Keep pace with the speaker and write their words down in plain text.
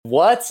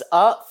What's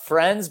up,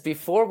 friends?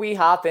 Before we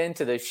hop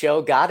into the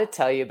show, got to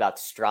tell you about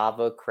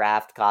Strava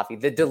Craft Coffee,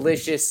 the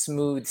delicious,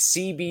 smooth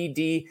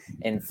CBD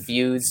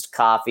infused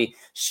coffee.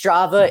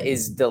 Strava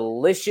is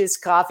delicious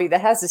coffee that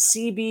has a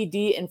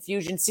CBD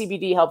infusion.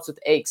 CBD helps with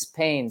aches,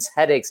 pains,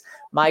 headaches,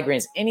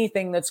 migraines,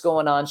 anything that's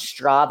going on.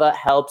 Strava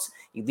helps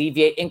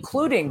alleviate,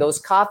 including those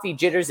coffee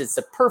jitters. It's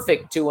the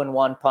perfect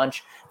 2-in-1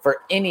 punch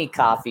for any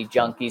coffee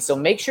junkie. So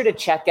make sure to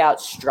check out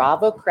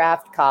Strava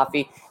Craft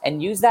Coffee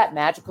and use that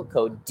magical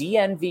code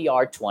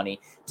DNVR20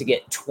 to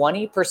get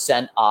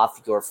 20%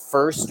 off your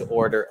first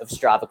order of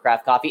Strava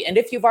Craft Coffee. And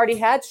if you've already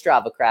had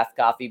Strava Craft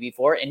Coffee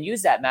before and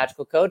use that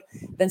magical code,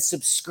 then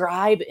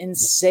subscribe and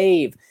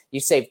save. You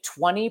save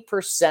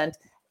 20%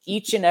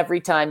 each and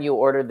every time you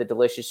order the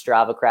delicious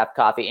Strava Craft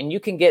Coffee. And you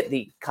can get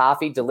the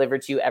coffee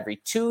delivered to you every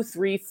 2,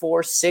 3,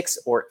 4, 6,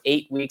 or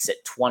 8 weeks at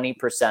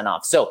 20%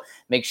 off. So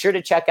make sure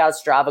to check out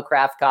Strava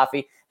Craft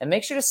Coffee and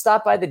make sure to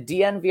stop by the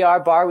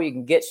DNVR bar where you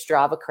can get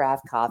Strava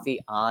Craft Coffee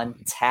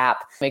on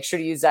tap. Make sure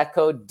to use that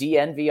code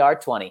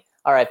DNVR20.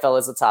 All right,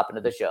 fellas, let's hop into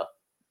the show.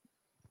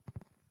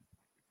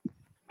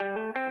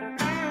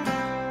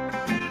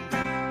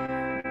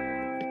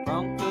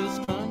 Broncos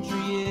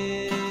Country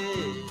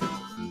is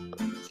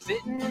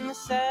sitting in the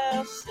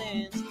south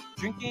stands,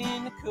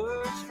 drinking the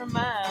curds from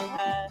Mile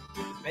High,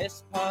 the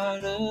best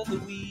part of the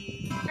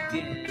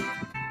weekend.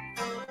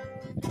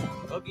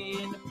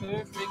 Hugging a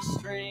perfect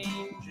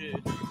stranger,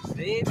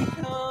 they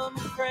become a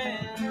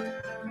friend.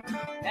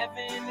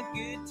 Having a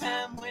good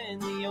time when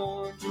the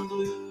orange and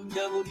blue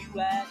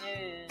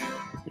WIN.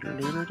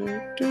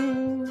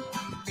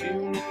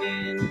 Tuning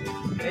in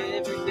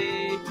every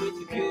day with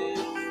the good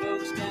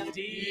folks down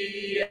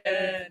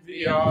at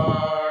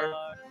DNVR.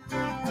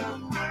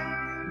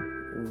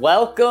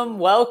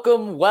 Welcome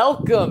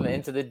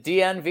into the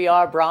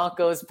DNVR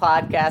Broncos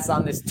podcast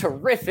on this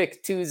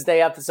terrific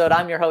Tuesday episode.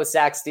 I'm your host,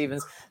 Zac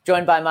Stevens,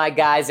 joined by my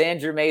guys,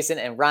 Andrew Mason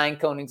and Ryan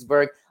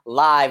Koenigsberg,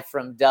 live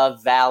from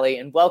Dove Valley.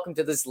 And welcome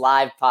to this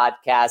live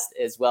podcast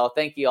as well.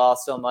 Thank you all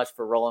so much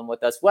for rolling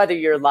with us, whether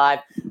you're live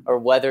or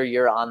whether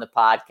you're on the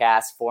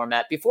podcast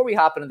format. Before we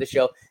hop into the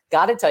show,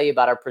 got to tell you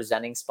about our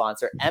presenting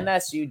sponsor,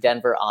 MSU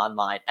Denver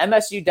Online.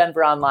 MSU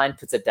Denver Online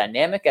puts a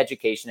dynamic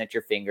education at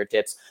your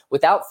fingertips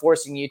without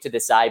forcing you to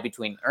decide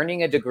between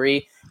earning a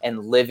degree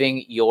and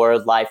living your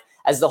life.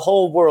 As the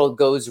whole world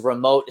goes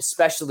remote,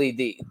 especially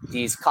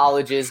these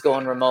colleges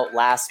going remote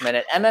last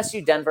minute,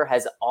 MSU Denver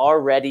has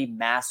already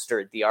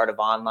mastered the art of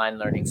online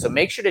learning. So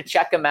make sure to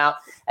check them out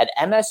at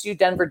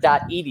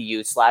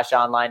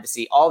msudenver.edu/online to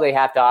see all they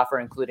have to offer,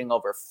 including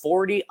over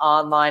 40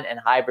 online and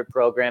hybrid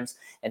programs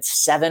and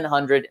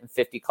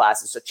 750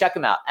 classes. So check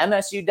them out,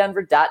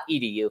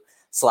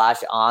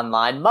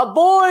 msudenver.edu/online. My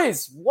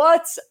boys,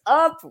 what's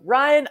up?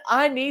 Ryan,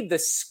 I need the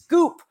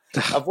scoop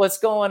of what's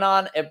going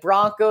on at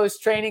Broncos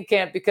training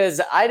camp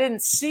because I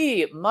didn't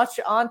see much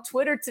on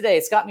Twitter today.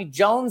 It's got me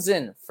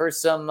jonesing for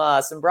some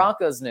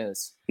Broncos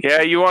news.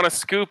 Yeah, you want a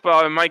scoop?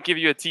 I might give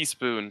you a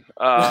teaspoon.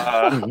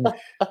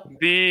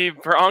 The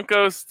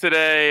Broncos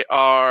today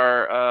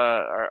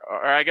are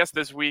I guess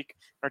this week,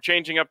 are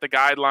changing up the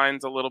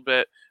guidelines a little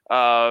bit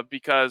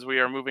because we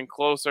are moving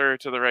closer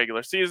to the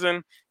regular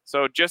season.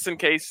 So just in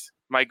case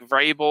Mike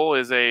Vrabel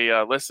is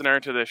a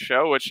listener to this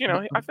show, which,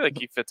 I feel like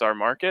he fits our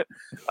market.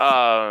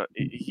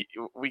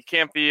 We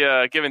can't be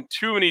given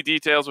too many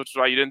details, which is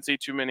why you didn't see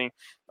too many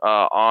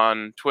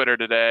on Twitter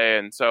today.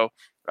 And so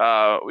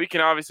we can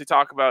obviously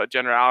talk about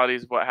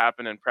generalities of what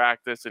happened in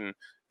practice and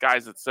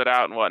guys that stood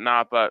out and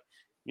whatnot. But,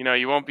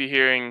 you won't be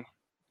hearing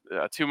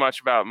too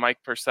much about Mike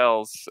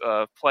Purcell's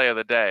play of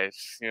the day.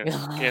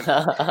 That's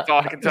all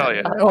I can tell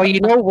you. Oh,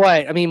 you know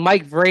what? I mean,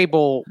 Mike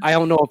Vrabel, I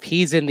don't know if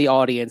he's in the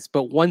audience,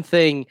 but one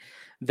thing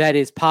that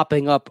is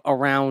popping up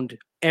around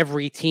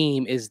every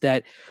team is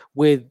that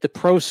with the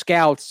pro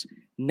scouts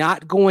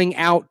not going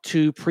out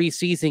to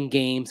preseason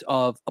games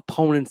of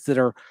opponents that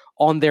are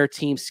on their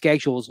team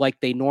schedules like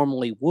they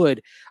normally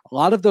would, a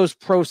lot of those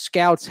pro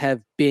scouts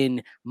have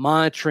been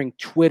monitoring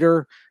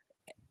Twitter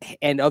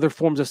and other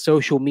forms of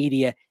social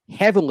media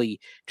heavily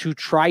to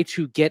try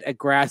to get a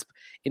grasp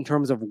in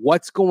terms of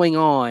what's going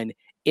on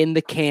in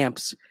the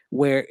camps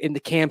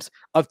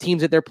of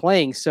teams that they're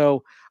playing.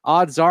 So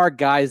odds are,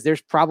 guys,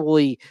 there's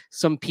probably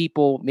some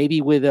people maybe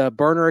with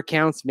burner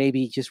accounts,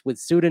 maybe just with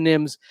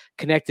pseudonyms,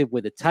 connected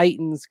with the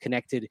Titans,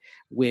 connected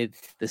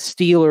with the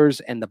Steelers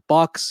and the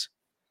Bucks,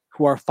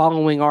 who are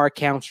following our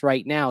accounts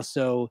right now.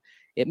 So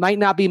it might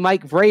not be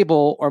Mike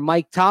Vrabel or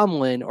Mike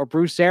Tomlin or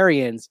Bruce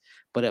Arians,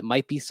 but it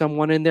might be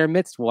someone in their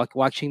midst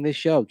watching this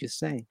show. Just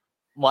saying.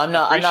 Well, I'm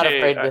not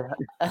afraid to.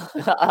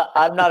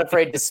 I'm not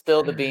afraid to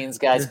spill the beans,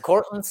 guys.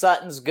 Cortland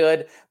Sutton's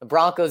good. The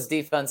Broncos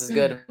defense is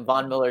good. And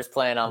Von Miller's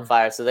playing on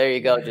fire. So there you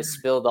go. Just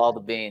spilled all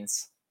the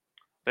beans.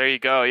 There you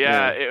go.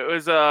 Yeah. It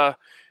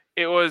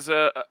was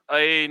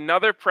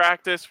another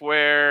practice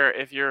where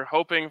if you're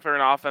hoping for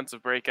an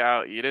offensive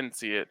breakout, you didn't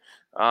see it.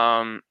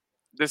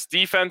 This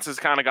defense has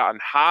kind of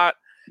gotten hot,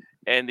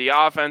 and the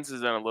offense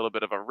is in a little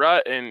bit of a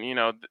rut. And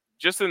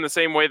just in the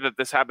same way that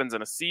this happens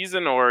in a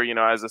season, or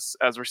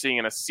as we're seeing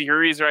in a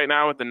series right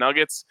now with the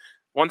Nuggets,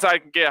 one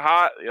side can get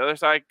hot, the other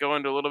side go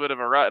into a little bit of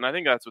a rut, and I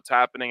think that's what's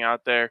happening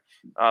out there.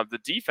 The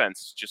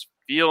defense is just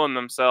feeling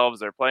themselves.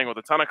 They're playing with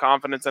a ton of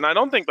confidence, and I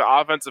don't think the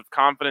offensive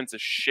confidence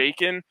is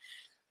shaken,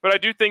 but I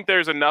do think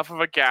there's enough of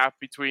a gap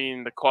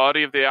between the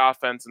quality of the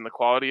offense and the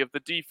quality of the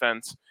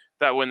defense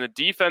that when the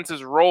defense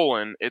is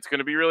rolling, it's going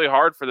to be really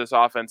hard for this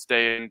offense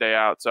day in, day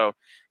out. So,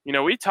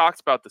 we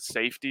talked about the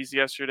safeties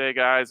yesterday,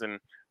 guys, and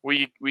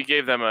we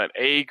gave them an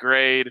A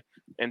grade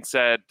and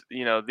said,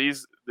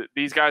 these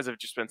guys have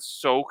just been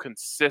so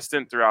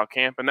consistent throughout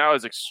camp, and that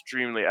was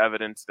extremely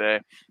evident today.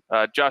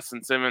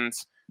 Justin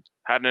Simmons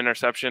had an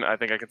interception. I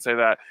think I can say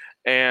that.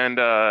 And,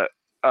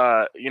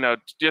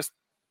 just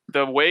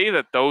the way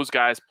that those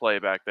guys play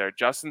back there,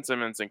 Justin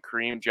Simmons and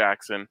Kareem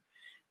Jackson,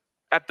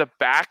 at the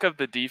back of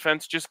the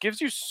defense just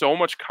gives you so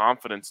much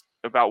confidence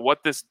about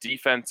what this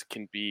defense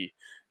can be.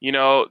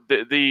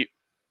 The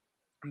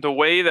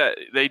way that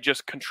they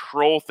just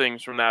control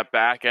things from that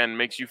back end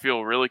makes you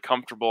feel really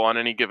comfortable on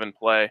any given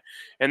play.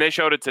 And they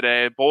showed it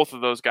today. Both of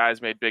those guys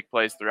made big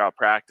plays throughout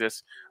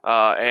practice.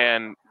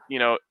 And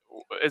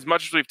as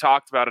much as we've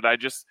talked about it,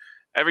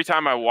 every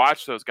time I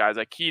watch those guys,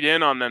 I keyed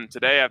in on them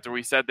today after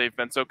we said they've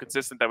been so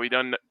consistent that we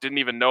didn't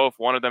even know if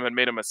one of them had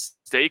made a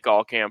mistake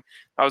all camp.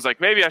 I was like,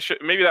 maybe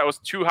that was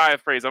too high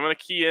of praise. I'm going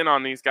to key in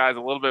on these guys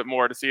a little bit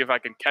more to see if I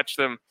can catch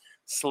them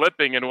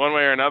slipping in one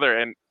way or another.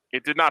 And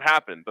it did not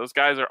happen. Those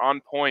guys are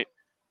on point,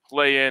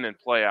 play in and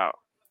play out.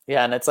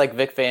 Yeah, and it's like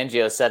Vic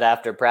Fangio said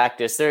after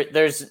practice,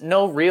 there's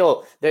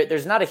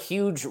not a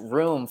huge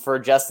room for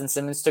Justin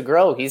Simmons to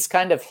grow. He's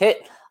kind of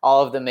hit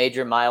all of the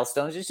major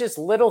milestones. It's just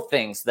little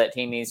things that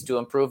he needs to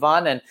improve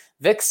on. And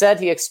Vic said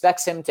he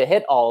expects him to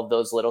hit all of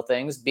those little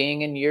things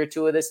being in year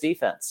 2 of this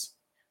defense.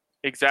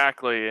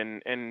 Exactly.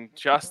 And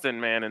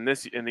Justin, man, in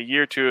the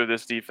year 2 of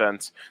this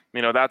defense,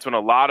 that's when a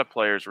lot of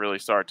players really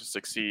start to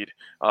succeed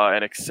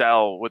and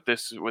excel with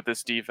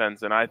this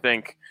defense. And I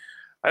think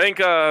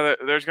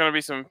there's going to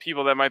be some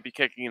people that might be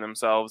kicking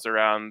themselves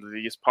around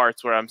these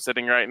parts where I'm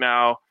sitting right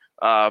now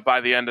by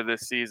the end of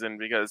this season,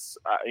 because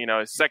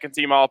his second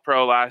team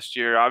All-Pro last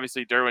year,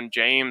 obviously Derwin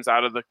James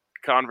out of the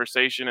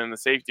conversation in the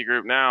safety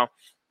group now.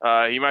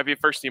 He might be a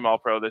first team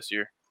All-Pro this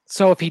year.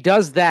 So if he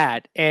does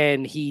that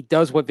and he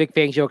does what Vic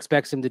Fangio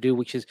expects him to do,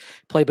 which is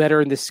play better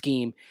in this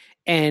scheme,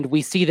 and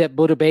we see that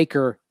Budda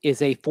Baker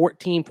is a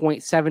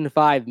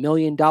 $14.75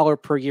 million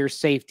per year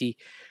safety,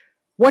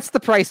 what's the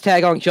price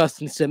tag on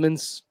Justin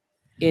Simmons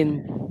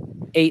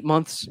in 8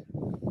 months?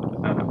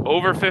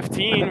 Over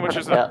 15, which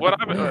is that's what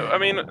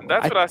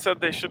I said.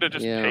 They should have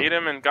just paid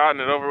him and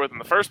gotten it over with in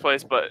the first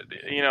place. But,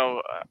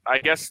 I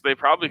guess they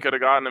probably could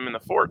have gotten him in the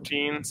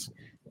 14s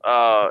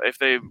if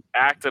they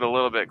acted a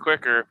little bit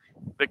quicker.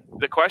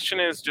 The question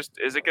is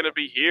it going to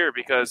be here?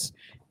 Because,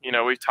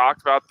 we've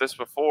talked about this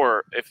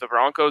before. If the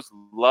Broncos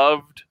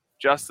loved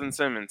Justin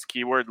Simmons,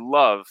 keyword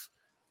love,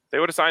 they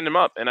would have signed him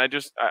up. And I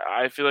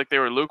feel like they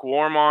were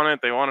lukewarm on it.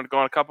 They wanted to go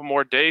on a couple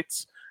more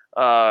dates.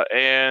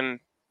 And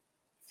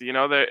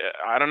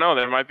I don't know.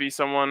 There might be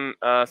someone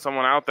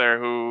out there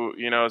who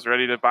is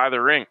ready to buy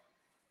the ring.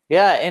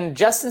 Yeah, and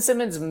Justin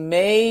Simmons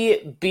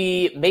may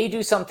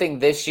do something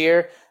this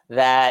year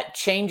that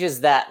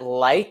changes that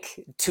like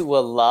to a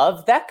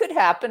love. That could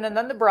happen, and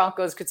then the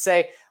Broncos could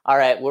say, all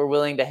right, we're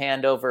willing to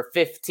hand over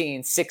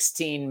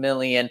 $15-16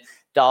 million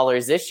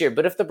this year.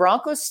 But if the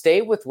Broncos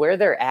stay with where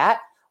they're at,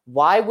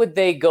 why would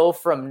they go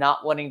from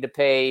not wanting to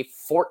pay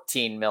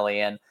 $14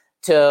 million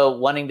to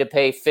wanting to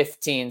pay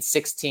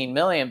 $15-16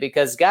 million?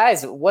 Because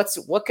guys,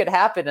 what could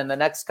happen in the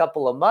next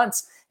couple of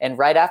months and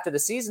right after the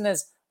season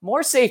is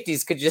more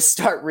safeties could just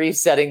start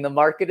resetting the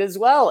market as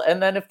well.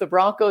 And then if the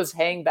Broncos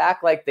hang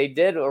back like they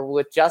did or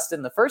with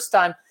Justin the first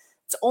time,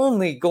 it's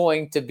only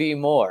going to be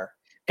more.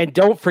 And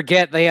don't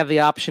forget, they have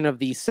the option of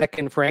the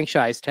second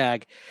franchise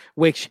tag,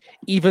 which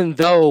even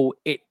though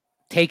it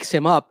takes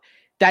him up,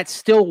 that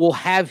still will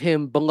have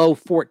him below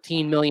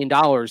 $14 million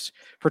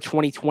for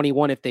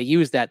 2021 if they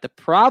use that. The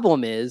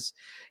problem is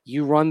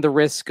you run the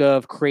risk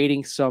of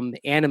creating some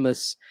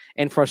animus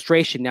and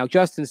frustration. Now,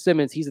 Justin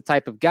Simmons, he's the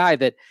type of guy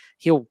that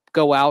he'll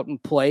go out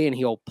and play, and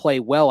he'll play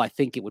well. I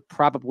think it would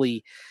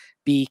probably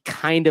be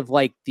kind of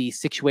like the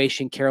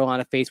situation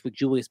Carolina faced with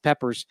Julius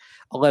Peppers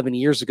 11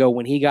 years ago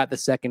when he got the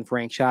second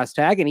franchise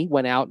tag, and he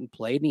went out and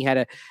played, and he had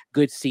a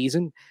good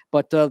season.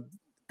 But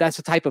that's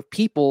the type of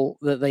people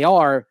that they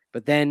are.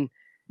 But then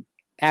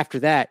after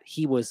that,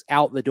 he was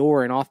out the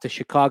door and off to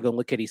Chicago, and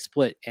look at he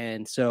split.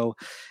 And so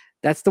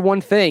that's the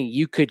one thing.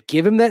 You could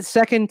give him that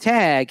second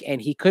tag and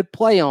he could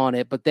play on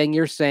it, but then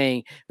you're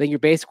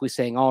basically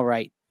saying, all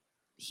right,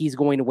 he's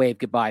going to wave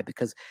goodbye,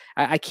 because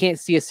I can't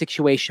see a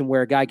situation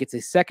where a guy gets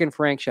a second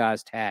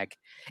franchise tag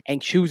and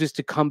chooses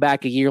to come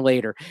back a year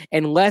later,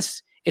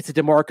 unless it's a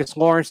DeMarcus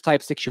Lawrence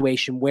type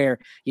situation where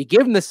you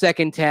give him the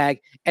second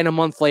tag and a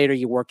month later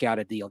you work out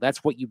a deal.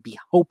 That's what you'd be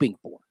hoping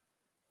for.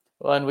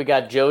 Well, and we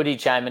got Jody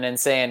chiming in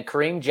saying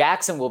Kareem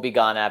Jackson will be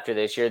gone after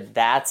this year.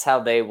 That's how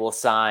they will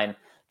sign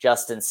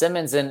Justin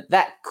Simmons. And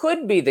that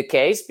could be the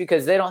case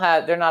because they're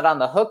not on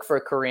the hook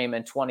for Kareem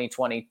in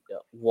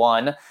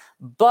 2021.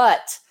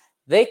 But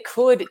they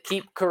could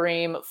keep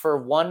Kareem for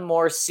one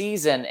more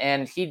season,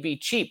 and he'd be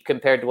cheap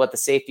compared to what the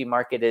safety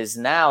market is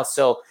now.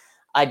 So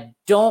I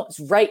don't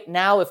right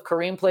now, if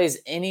Kareem plays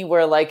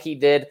anywhere like he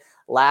did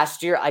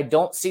last year, I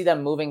don't see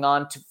them moving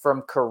on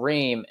from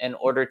Kareem in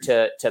order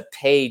to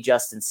pay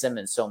Justin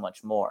Simmons so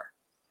much more.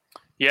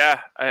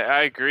 Yeah,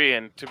 I agree.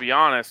 And to be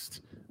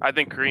honest, I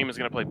think Kareem is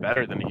going to play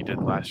better than he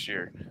did last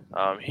year.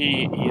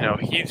 He's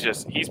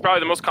probably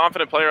the most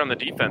confident player on the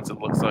defense, it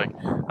looks like,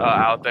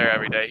 out there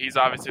every day. He's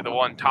obviously the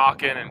one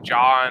talking and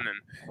jawing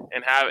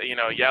and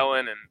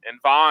yelling,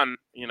 and Vaughn,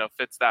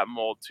 fits that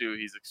mold too.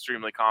 He's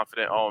extremely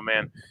confident. Oh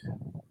man,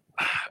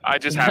 I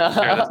just have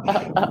to share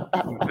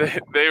this.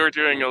 They were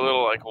doing a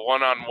little like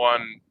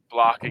one-on-one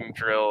blocking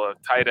drill of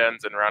tight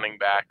ends and running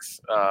backs,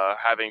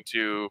 having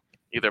to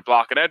either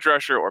block an edge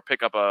rusher or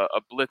pick up a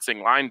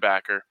blitzing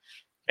linebacker.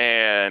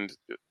 And,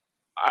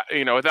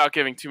 without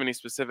giving too many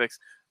specifics,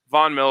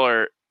 Von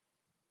Miller,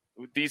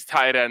 these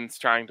tight ends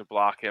trying to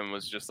block him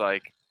was just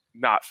like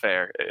not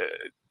fair.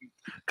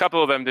 A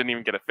couple of them didn't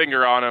even get a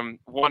finger on him.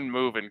 One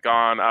move and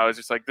gone. I was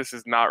just like, this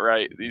is not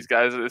right. These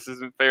guys, this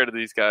isn't fair to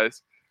these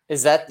guys.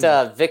 Is that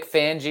Vic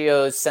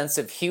Fangio's sense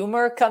of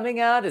humor coming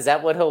out? Is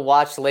that what he'll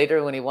watch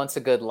later when he wants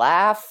a good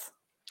laugh?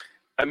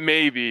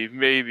 Maybe.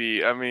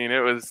 I mean, it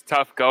was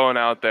tough going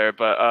out there,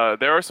 but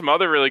there were some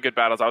other really good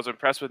battles. I was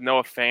impressed with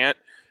Noah Fant.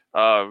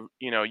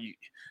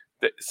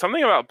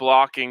 Something about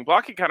blocking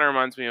kind of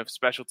reminds me of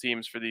special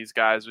teams for these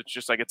guys, which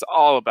just like, it's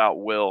all about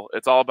will.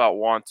 It's all about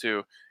want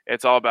to.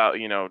 It's all about,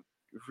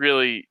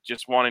 really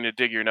just wanting to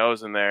dig your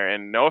nose in there.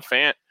 And Noah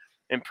Fant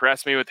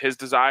impressed me with his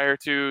desire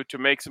to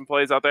make some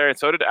plays out there. And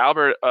so did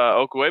Albert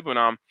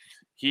Okwuegbunam.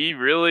 He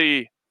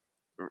really,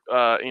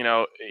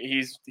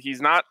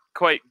 he's not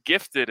quite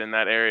gifted in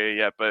that area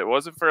yet, but it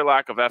wasn't for a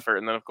lack of effort.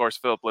 And then of course,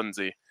 Philip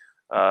Lindsay,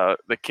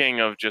 the king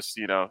of just,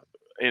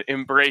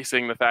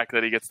 embracing the fact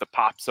that he gets to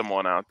pop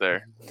someone out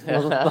there.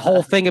 Well, the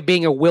whole thing of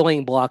being a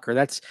willing blocker,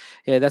 that's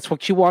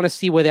what you want to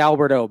see with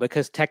Alberto,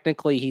 because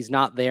technically he's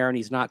not there and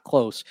he's not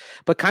close.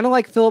 But kind of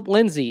like Philip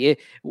Lindsay,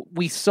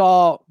 we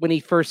saw when he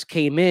first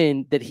came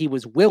in that he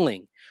was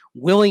willing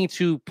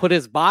to put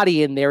his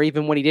body in there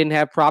even when he didn't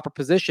have proper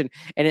position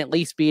and at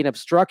least be an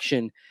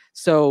obstruction.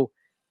 So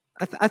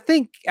I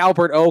think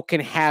Albert O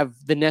can have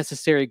the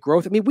necessary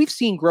growth. I mean, we've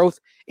seen growth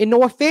in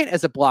Noah Fant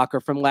as a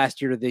blocker from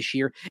last year to this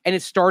year, and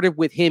it started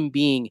with him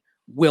being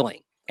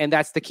willing. And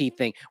that's the key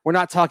thing. We're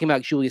not talking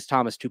about Julius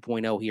Thomas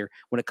 2.0 here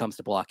when it comes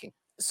to blocking.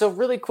 So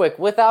really quick,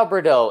 with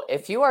Alberto,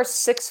 if you are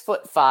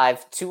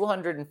 6'5",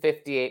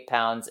 258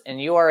 pounds, and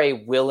you are a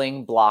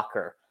willing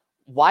blocker,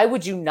 why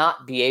would you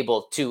not be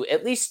able to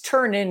at least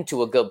turn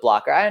into a good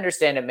blocker? I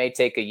understand it may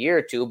take a year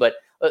or two, but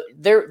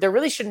there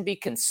really shouldn't be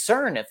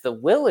concern if the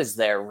will is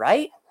there,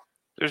 right?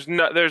 There's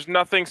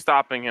nothing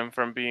stopping him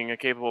from being a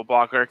capable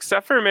blocker,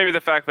 except for maybe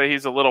the fact that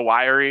he's a little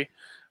wiry.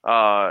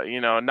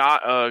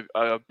 Not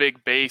a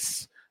big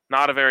base,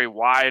 not a very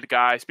wide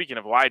guy. Speaking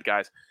of wide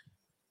guys,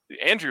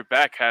 Andrew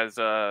Beck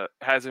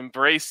has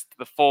embraced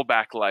the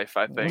fullback life.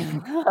 I think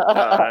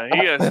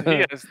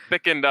he has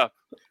thickened up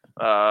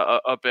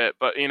a bit.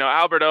 But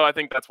Alberto, I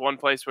think that's one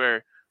place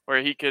where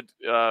he could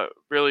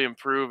really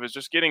improve, is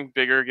just getting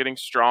bigger, getting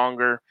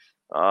stronger.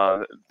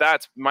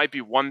 That might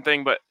be one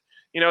thing, but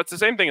it's the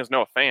same thing as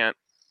Noah Fant.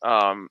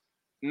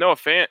 Noah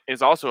Fant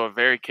is also a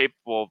very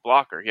capable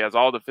blocker. He has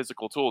all the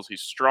physical tools.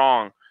 He's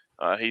strong.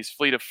 He's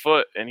fleet of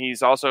foot, and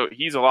he's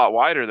a lot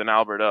wider than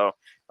Alberto.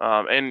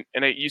 And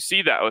you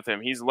see that with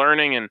him. He's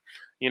learning, and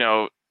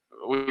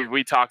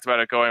we talked about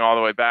it going all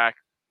the way back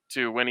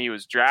to when he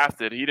was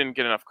drafted. He didn't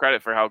get enough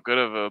credit for how good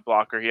of a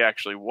blocker he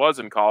actually was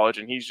in college,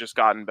 and he's just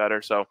gotten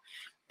better. So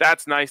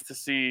that's nice to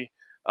see.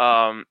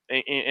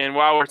 And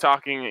while we're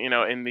talking,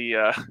 in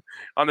the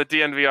on the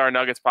DNVR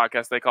Nuggets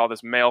podcast, they call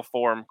this male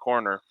form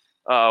corner.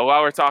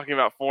 While we're talking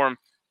about form,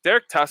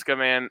 Derek Tuska,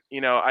 man,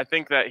 I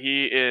think that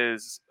he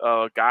is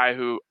a guy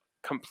who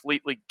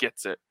completely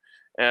gets it.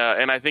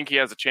 And I think he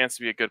has a chance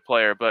to be a good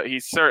player, but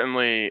he's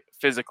certainly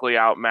physically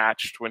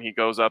outmatched when he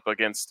goes up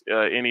against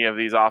any of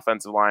these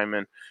offensive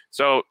linemen.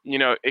 So,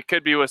 it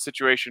could be a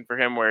situation for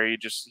him where he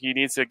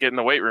needs to get in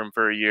the weight room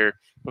for a year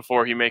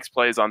before he makes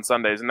plays on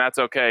Sundays. And that's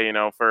okay,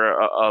 for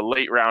a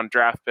late round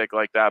draft pick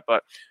like that.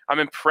 But I'm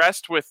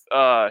impressed with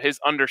his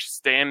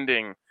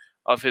understanding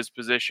of his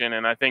position.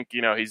 And I think,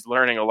 he's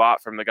learning a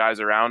lot from the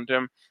guys around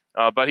him.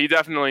 But he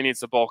definitely needs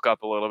to bulk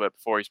up a little bit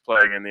before he's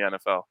playing in the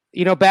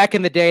NFL. Back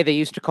in the day, they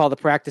used to call the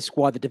practice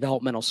squad the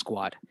developmental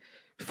squad.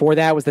 Before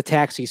that was the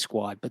taxi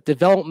squad. But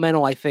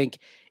developmental, I think,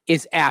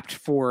 is apt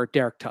for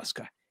Derek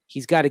Tuska.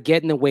 He's got to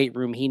get in the weight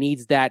room. He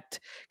needs that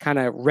kind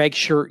of red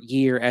shirt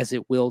year, as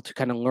it will, to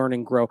kind of learn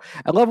and grow.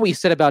 I love what you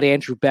said about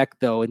Andrew Beck,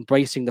 though,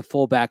 embracing the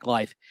fullback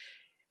life.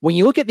 When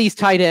you look at these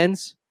tight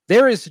ends,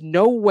 there is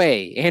no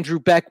way Andrew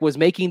Beck was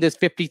making this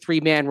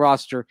 53-man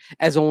roster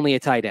as only a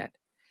tight end,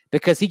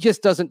 because he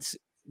just doesn't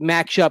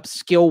match up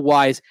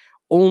skill-wise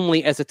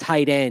only as a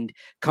tight end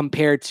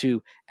compared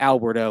to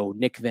Alberto,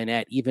 Nick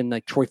Vanette, even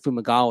like Troy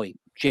Fumagalli,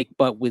 Jake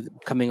Butt with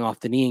coming off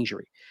the knee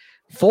injury.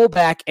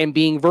 fullback and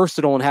being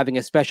versatile and having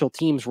a special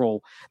teams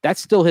role.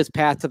 That's still his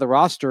path to the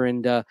roster.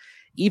 And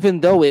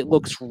even though it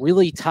looks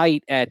really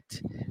tight at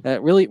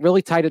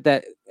really tight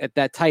at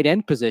that tight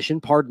end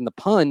position, pardon the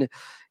pun,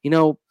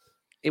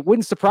 it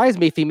wouldn't surprise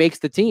me if he makes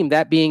the team.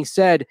 That being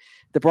said,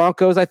 the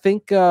Broncos, I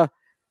think,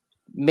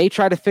 may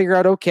try to figure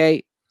out,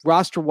 okay,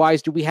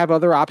 roster-wise, do we have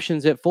other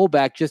options at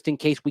fullback just in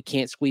case we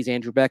can't squeeze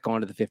Andrew Beck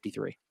onto the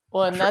 53?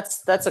 Well, and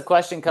that's a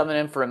question coming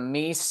in from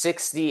me,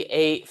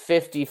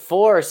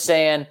 6854,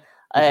 saying,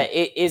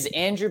 is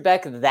Andrew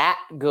Beck that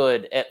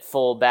good at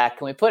fullback?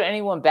 Can we put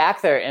anyone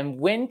back there? And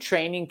when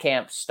training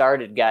camp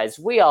started, guys,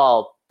 we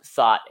all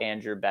thought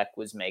Andrew Beck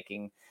was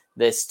making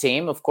this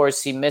team. Of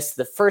course, he missed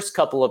the first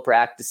couple of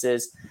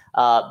practices,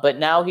 but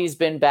now he's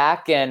been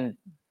back. And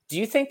do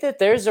you think that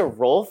there's a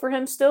role for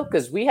him still?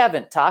 Because we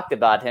haven't talked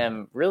about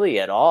him really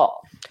at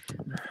all.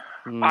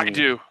 I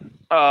do.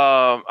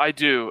 I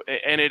do.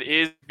 And it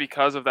is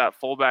because of that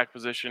fullback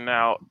position.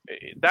 Now,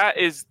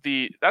 that's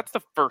the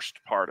first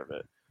part of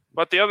it.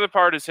 But the other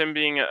part is him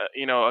being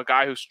a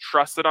guy who's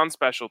trusted on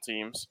special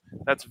teams.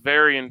 That's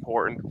very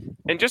important.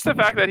 And just the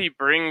fact that he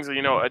brings,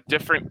 a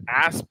different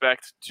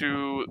aspect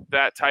to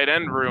that tight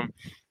end room.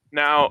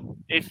 Now,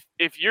 if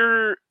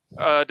you're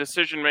a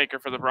decision maker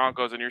for the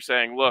Broncos and you're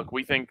saying, look,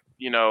 we think,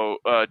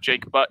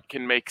 Jake Butt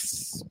can make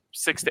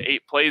 6 to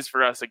 8 plays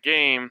for us a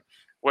game,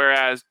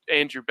 whereas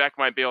Andrew Beck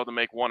might be able to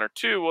make 1 or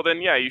 2, well,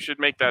 then, yeah, you should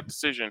make that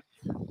decision.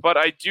 But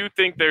I do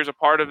think there's a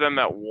part of them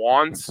that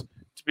wants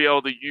to be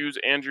able to use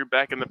Andrew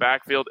Beck in the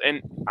backfield,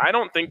 and I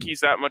don't think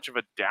he's that much of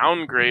a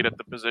downgrade at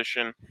the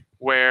position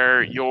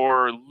where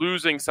you're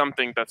losing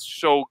something that's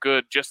so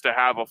good just to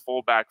have a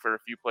fullback for a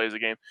few plays a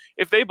game.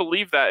 If they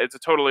believe that, it's a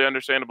totally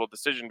understandable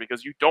decision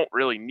because you don't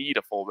really need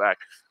a fullback.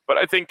 But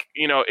I think,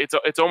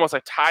 it's almost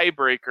a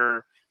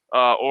tiebreaker,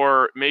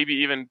 or maybe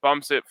even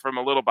bumps it from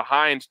a little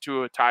behind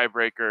to a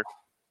tiebreaker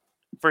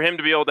for him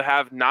to be able to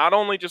have not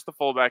only just the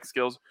fullback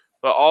skills,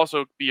 but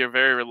also be a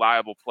very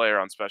reliable player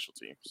on special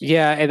teams.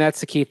 Yeah, and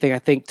that's the key thing. I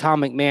think Tom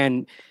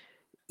McMahon,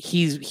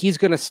 he's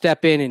going to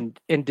step in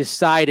and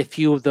decide a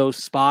few of those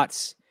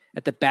spots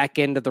at the back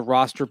end of the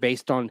roster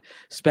based on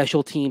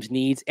special teams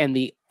needs. And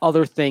the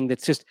other thing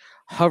that's just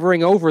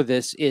hovering over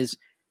this is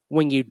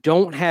when you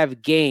don't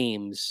have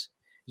games,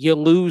 you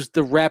lose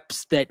the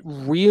reps that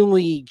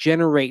really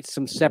generate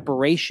some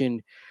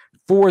separation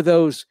for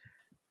those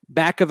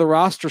back of the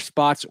roster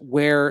spots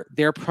where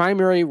their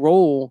primary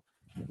role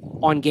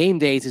on game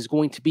days is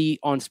going to be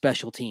on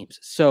special teams.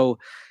 So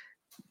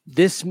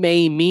this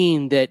may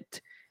mean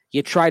that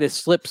you try to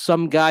slip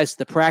some guys to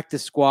the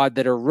practice squad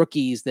that are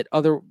rookies that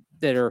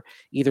are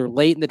either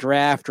late in the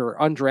draft or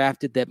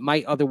undrafted that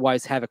might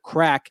otherwise have a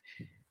crack,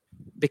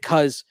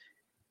 because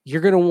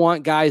you're going to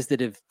want guys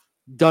that have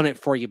done it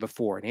for you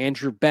before. And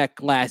Andrew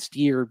Beck last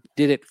year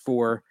did it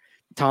for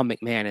Tom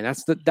McMahon.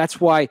 And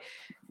that's why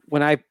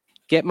when I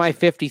get my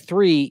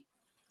 53,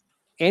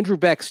 Andrew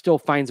Beck still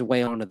finds a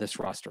way onto this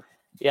roster.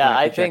 Yeah,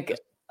 I think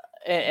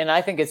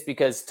it's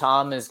because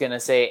Tom is going to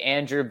say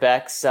Andrew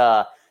Beck's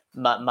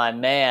my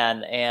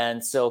man,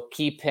 and so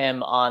keep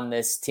him on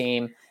this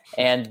team,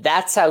 and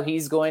that's how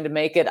he's going to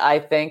make it, I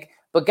think.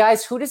 But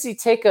guys, who does he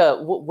take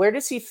where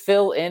does he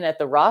fill in at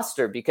the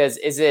roster? Because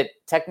is it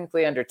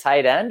technically under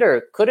tight end,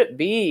 or could it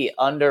be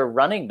under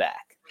running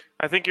back?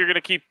 I think you're going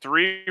to keep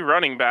 3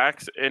 running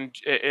backs, and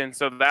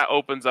so that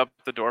opens up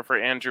the door for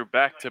Andrew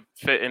Beck to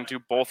fit into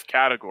both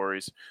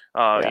categories.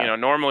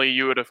 Normally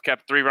you would have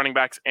kept 3 running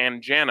backs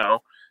and Jano.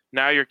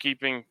 Now you're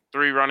keeping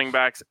 3 running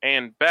backs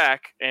and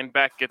Beck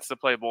gets to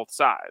play both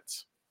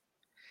sides.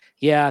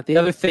 Yeah, the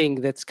other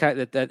thing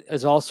that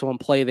is also in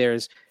play there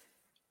is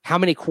how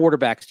many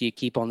quarterbacks do you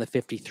keep on the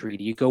 53?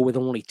 Do you go with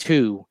only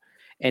 2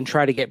 and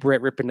try to get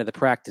Brett Rippon to the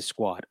practice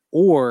squad,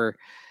 or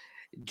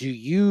do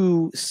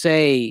you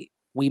say,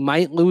 we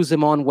might lose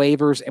him on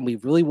waivers, and we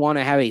really want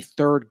to have a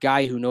third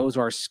guy who knows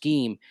our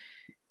scheme,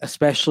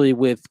 especially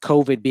with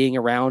COVID being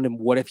around? And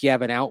what if you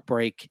have an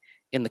outbreak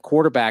in the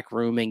quarterback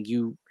room and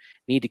you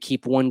need to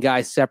keep one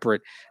guy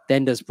separate?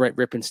 Then does Brett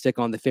Rippon stick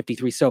on the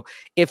 53? So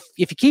if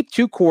you keep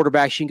 2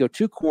 quarterbacks, you can go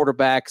 2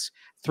 quarterbacks,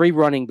 3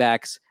 running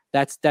backs.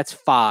 That's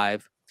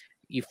 5.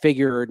 You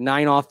figure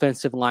 9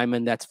 offensive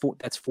linemen. That's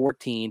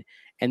 14,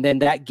 and then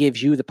that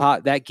gives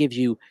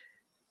you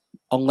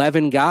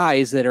 11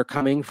 guys that are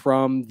coming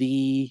from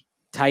the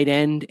tight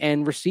end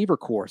and receiver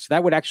core. So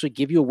that would actually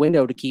give you a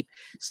window to keep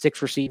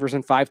 6 receivers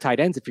and 5 tight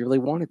ends if you really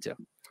wanted to.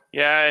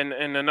 Yeah, and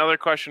another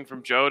question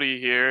from Jody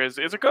here is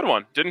a good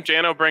one. Didn't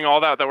Jano bring all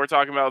that we're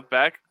talking about with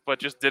Beck, but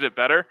just did it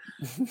better?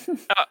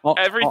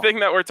 Everything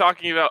that we're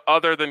talking about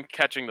other than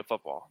catching the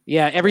football.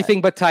 Yeah,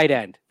 everything but tight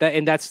end.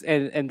 That's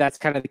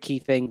kind of the key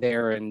thing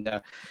there. And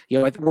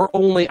I think we're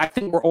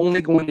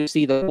only going to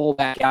see the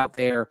fullback out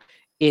there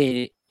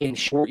in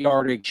short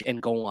yardage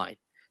and goal line.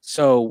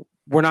 So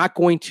we're not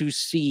going to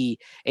see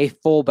a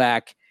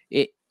fullback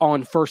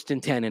on 1st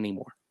and 10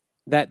 anymore.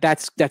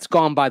 That's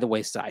gone by the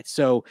wayside.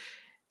 So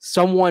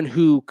someone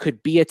who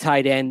could be a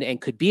tight end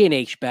and could be an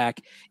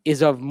H-back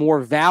is of more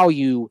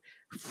value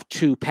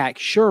to Pat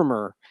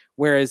Shurmur,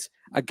 whereas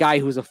a guy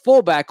who's a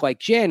fullback like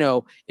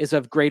Jano is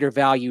of greater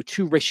value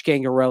to Rich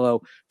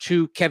Gangarello,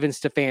 to Kevin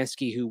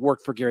Stefanski, who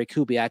worked for Gary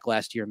Kubiak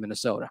last year in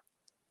Minnesota.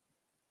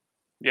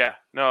 Yeah,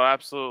 no,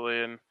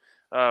 absolutely. And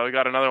we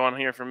got another one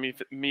here from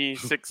me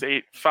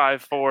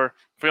 6854.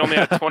 If we only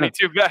had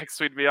 22 Becks,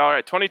 we'd be all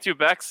right. 22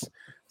 Becks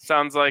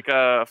sounds like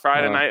a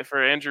Friday night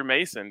for Andrew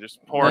Mason, just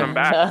pouring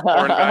back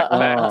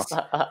Becks.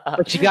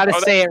 But you got to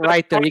say it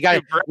right though. You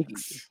got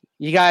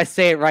to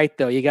say it right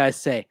though. You got to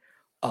say,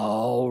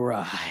 all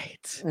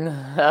right. You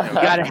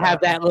got to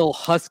have that little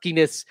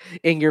huskiness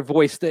in your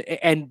voice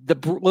and the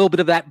little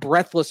bit of that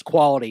breathless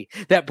quality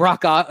that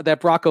Brock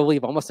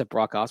Olivo, almost said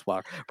Brock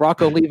Osweiler,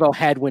 Brock Olivo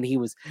had when he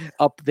was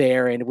up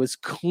there and was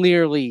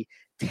clearly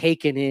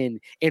taken in,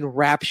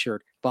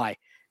 enraptured by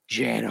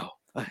Jano.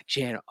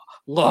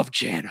 Love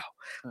Jano.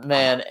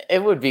 Man,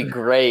 it would be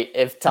great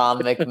if Tom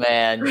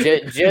McMahon,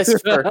 just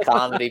for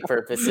comedy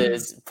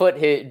purposes,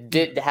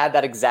 had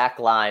that exact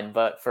line,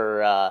 but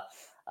for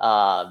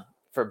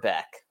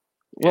Beck.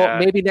 Well,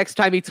 maybe next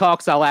time he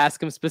talks, I'll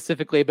ask him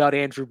specifically about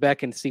Andrew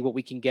Beck and see what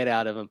we can get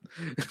out of him.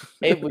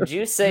 Hey, would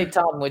you say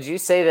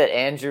that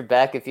Andrew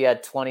Beck, if you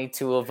had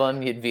 22 of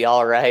them, you'd be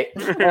all right?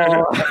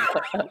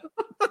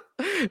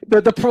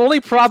 The only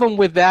problem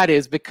with that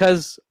is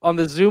because on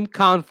the Zoom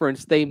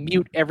conference, they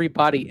mute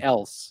everybody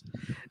else.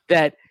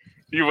 That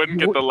you wouldn't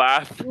get the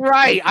laugh.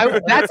 Right.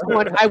 That's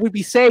what I would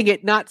be saying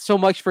it, not so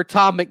much for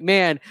Tom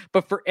McMahon,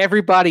 but for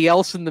everybody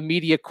else in the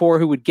media corps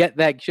who would get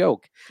that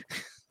joke.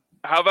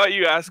 How about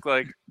you ask,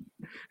 like,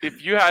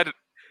 if you had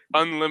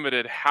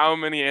unlimited, how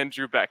many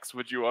Andrew Becks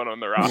would you want on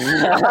the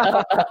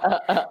roster?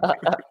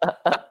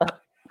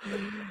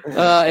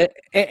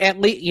 At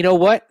least, you know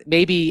what?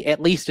 Maybe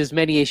at least as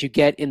many as you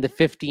get in the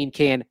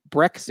 15-can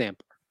Breck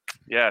sampler.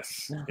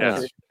 Yes.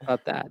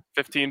 About that.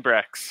 15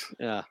 Brecks.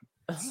 Yeah.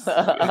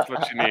 That's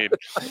what you need.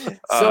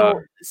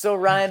 So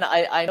Ryan,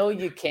 I know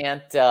you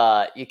can't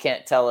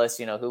tell us,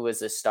 who was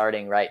the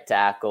starting right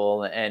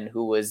tackle and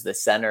who was the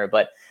center,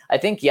 but I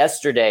think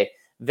yesterday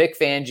Vic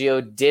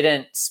Fangio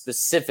didn't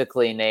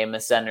specifically name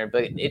a center,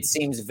 but it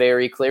seems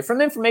very clear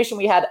from information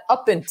we had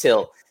up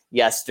until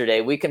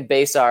yesterday. We can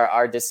base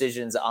our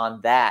decisions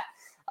on that.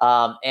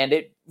 And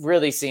it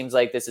really seems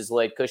like this is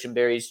Lloyd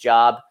Cushenberry's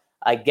job.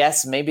 I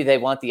guess maybe they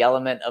want the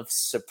element of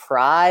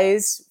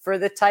surprise for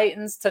the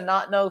Titans to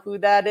not know who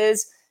that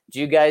is. Do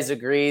you guys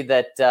agree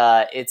that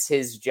it's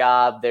his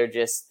job? They're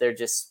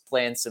just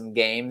playing some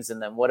games.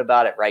 And then what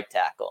about at right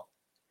tackle?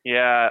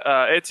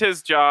 Yeah, it's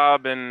his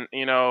job. And,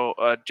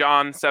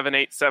 John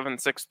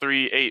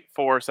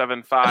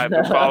 787638475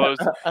 who follows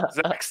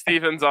Zac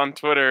Stevens on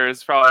Twitter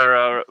is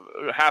probably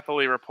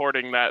happily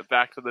reporting that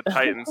back to the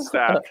Titans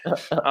staff.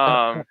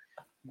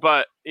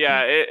 But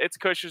yeah, it's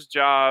Cush's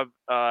job,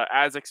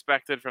 as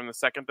expected from the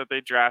second that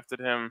they drafted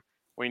him.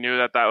 We knew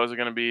that was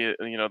going to be,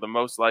 the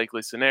most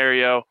likely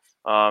scenario.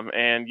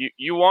 And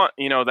you want,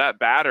 that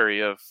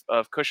battery of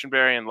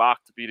Cushenberry and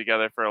Locke to be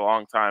together for a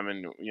long time.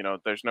 And,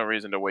 there's no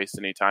reason to waste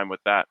any time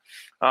with that.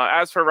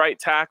 As for right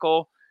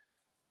tackle,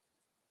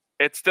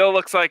 it still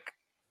looks like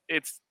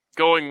it's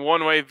going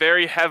one way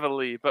very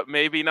heavily, but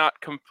maybe not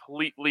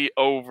completely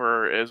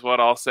over is what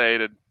I'll say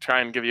to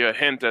try and give you a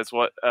hint as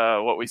what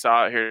we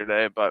saw out here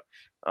today. But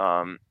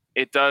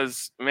it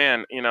does,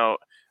 man,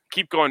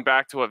 keep going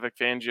back to what Vic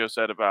Fangio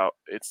said about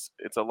it's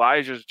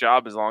Elijah's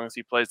job as long as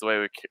he plays the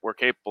way we're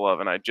capable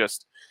of. And I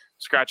just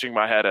scratching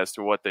my head as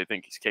to what they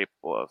think he's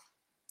capable of.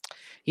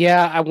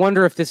 Yeah, I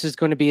wonder if this is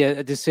going to be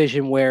a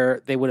decision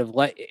where they would have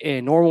in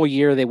a normal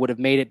year, they would have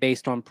made it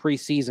based on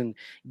preseason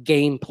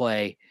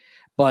gameplay.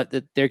 But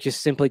that they're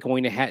just simply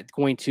going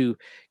to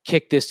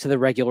kick this to the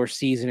regular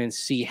season and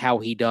see how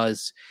he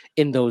does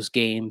in those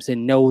games,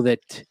 and know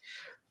that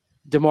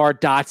DeMar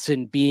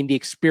Dotson, being the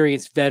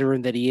experienced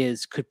veteran that he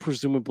is, could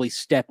presumably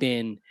step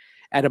in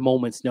at a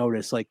moment's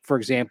notice. Like, for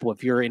example,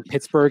 if you're in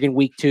Pittsburgh in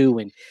week 2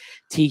 and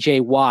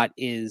TJ Watt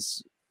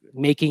is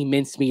making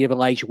mincemeat of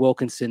Elijah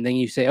Wilkinson, then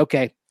you say,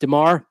 okay,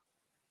 DeMar,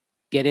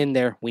 get in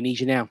there. We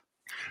need you now.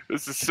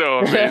 This is so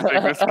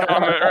amazing, this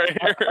comment right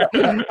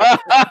here.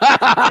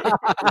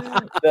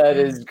 That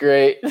is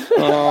great.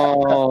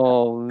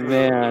 Oh,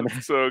 man.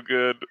 So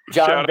good.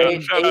 John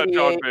Bate, shout out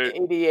John Bate.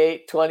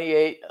 88,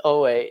 28,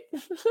 08.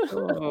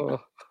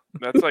 Oh.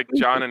 That's like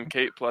John and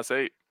Kate plus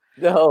 8.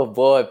 Oh,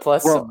 boy,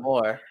 plus some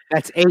more.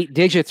 That's 8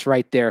 digits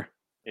right there.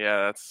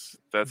 Yeah,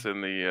 that's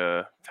in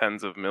the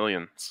tens of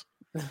millions.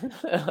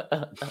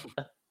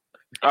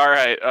 All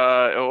right.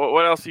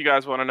 What else you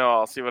guys want to know?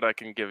 I'll see what I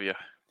can give you.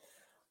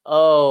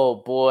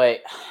 Oh boy,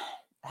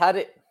 how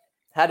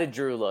did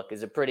Drew look?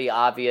 Is it pretty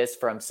obvious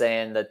from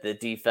saying that the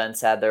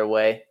defense had their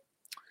way?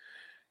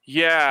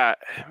 Yeah,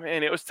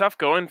 man, it was tough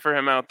going for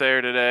him out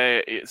there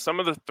today. Some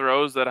of the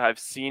throws that I've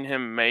seen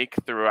him make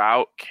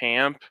throughout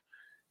camp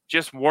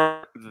just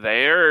weren't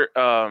there.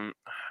 I'm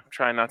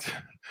trying not to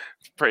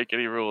break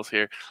any rules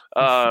here.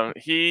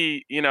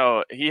 He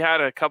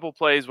had a couple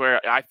plays where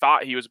I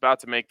thought he was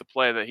about to make the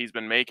play that he's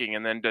been making,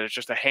 and then there's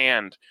just a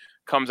hand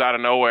comes out of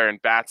nowhere and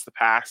bats the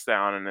pass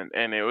down. And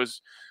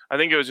I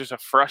think it was just a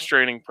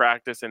frustrating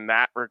practice in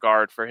that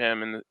regard for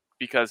him. And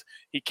because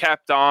he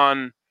kept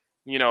on,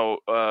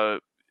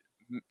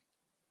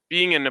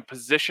 being in a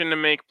position to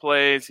make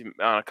plays.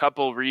 On a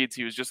couple reads,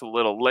 he was just a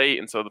little late,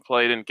 and so the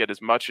play didn't get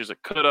as much as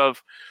it could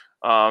have.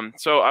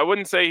 So I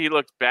wouldn't say he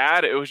looked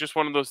bad. It was just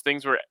one of those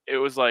things where it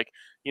was like,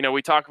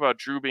 we talk about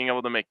Drew being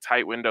able to make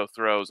tight window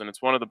throws, and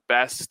it's one of the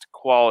best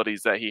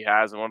qualities that he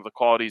has, and one of the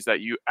qualities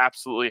that you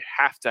absolutely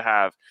have to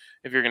have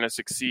if you're going to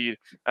succeed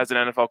as an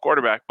NFL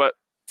quarterback. But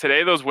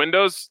today, those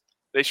windows,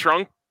 they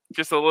shrunk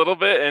just a little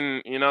bit,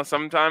 and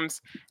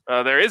sometimes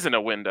there isn't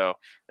a window,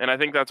 and I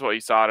think that's what you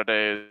saw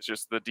today. Is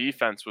just the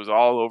defense was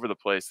all over the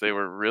place. They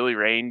were really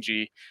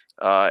rangy,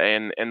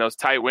 and those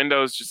tight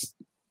windows just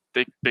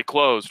they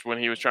closed when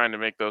he was trying to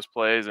make those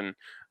plays, and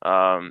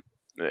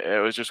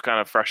it was just kind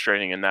of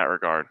frustrating in that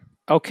regard.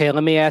 Okay,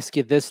 let me ask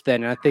you this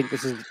then, and I think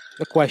this is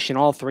a question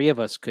all three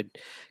of us could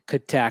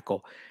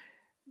tackle.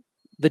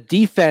 The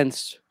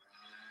defense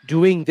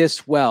doing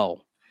this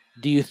well,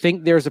 do you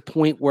think there's a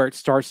point where it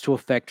starts to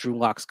affect Drew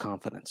Lock's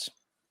confidence?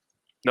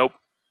 Nope.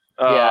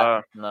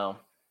 No.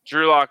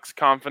 Drew Lock's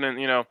confident.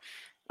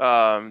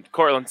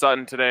 Cortland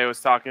Sutton today was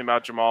talking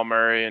about Jamal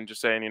Murray and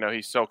just saying,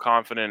 he's so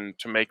confident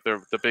to make the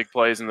big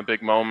plays in the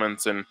big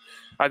moments. And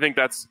I think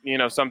that's,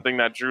 something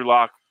that Drew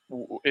Lock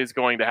is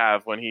going to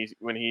have when he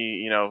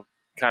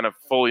kind of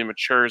fully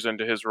matures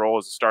into his role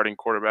as a starting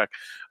quarterback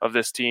of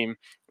this team.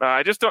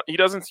 He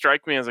doesn't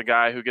strike me as a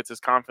guy who gets his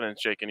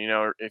confidence shaken.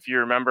 If you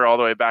remember all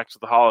the way back to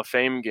the Hall of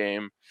Fame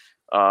game,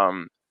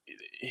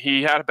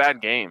 he had a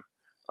bad game.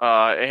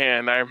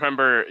 And I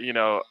remember,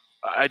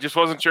 I just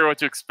wasn't sure what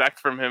to expect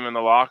from him in the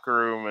locker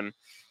room. And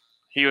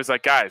he was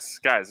like, guys,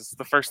 this is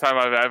the first time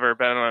I've ever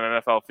been on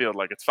an NFL field.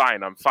 Like, it's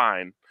fine. I'm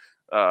fine.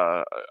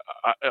 I'm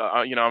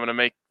going to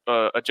make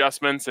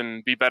adjustments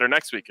and be better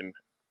next week. And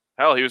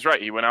hell, he was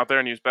right. He went out there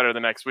and he was better the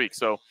next week.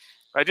 So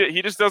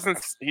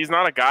he's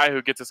not a guy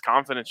who gets his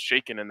confidence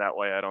shaken in that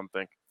way, I don't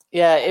think.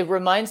 Yeah, it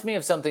reminds me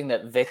of something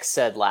that Vic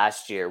said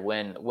last year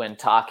when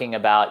talking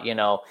about,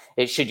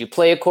 should you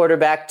play a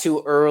quarterback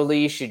too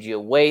early? Should you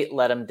wait,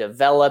 let him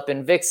develop?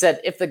 And Vic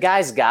said, if the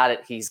guy's got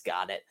it, he's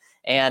got it.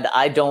 And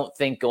I don't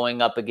think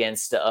going up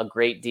against a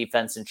great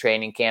defense in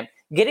training camp,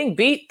 getting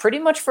beat pretty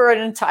much for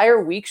an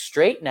entire week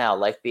straight now,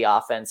 like the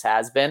offense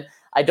has been,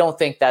 I don't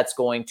think that's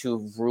going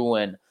to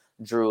ruin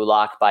Drew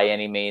Lock by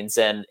any means.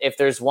 And if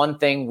there's one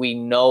thing we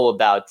know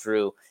about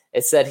Drew,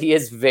 it's that he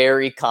is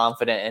very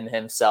confident in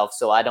himself.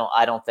 So I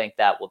don't think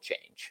that will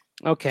change.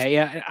 Okay.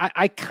 Yeah.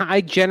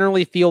 I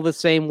generally feel the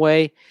same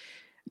way.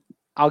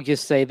 I'll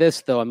just say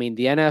this though. I mean,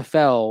 the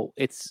NFL,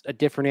 it's a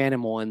different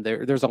animal, and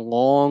there's a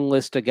long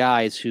list of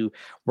guys who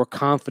were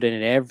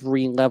confident at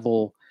every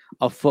level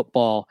of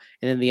football.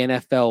 And then the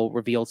NFL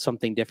revealed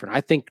something different. I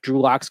think Drew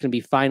Lock's going to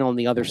be fine on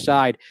the other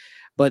side.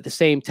 But at the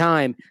same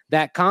time,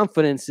 that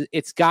confidence,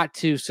 it's got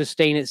to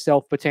sustain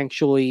itself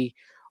potentially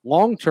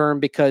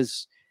long-term,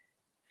 because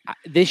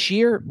this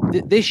year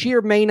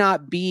may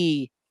not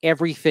be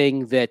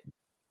everything that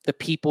the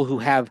people who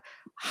have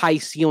high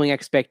ceiling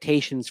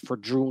expectations for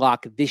Drew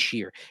Lock this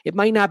year. It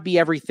might not be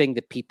everything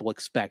that people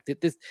expect.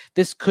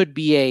 This could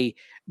be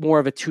more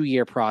of a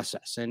 2-year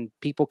process, and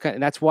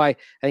that's why I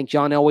think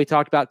John Elway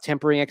talked about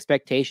tempering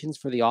expectations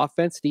for the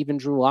offense. Even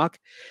Drew Lock,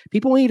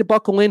 people need to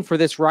buckle in for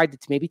this ride to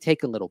maybe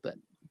take a little bit.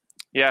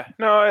 Yeah,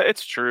 no,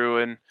 it's true,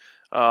 and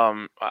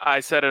I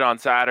said it on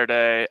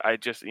Saturday. I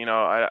just,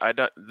 I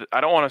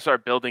don't want to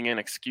start building in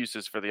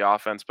excuses for the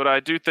offense, but I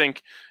do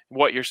think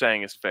what you're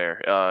saying is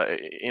fair.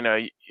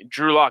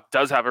 Drew Lock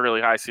does have a really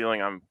high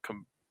ceiling. I'm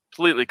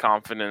completely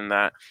confident in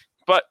that.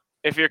 But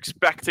if you're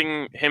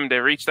expecting him to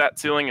reach that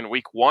ceiling in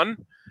week 1,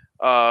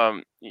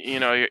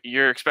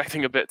 you're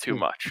expecting a bit too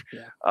much.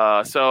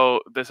 Yeah.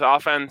 So this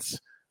offense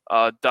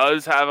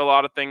does have a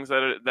lot of things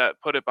that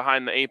put it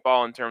behind the 8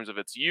 ball in terms of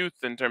its youth,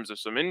 in terms of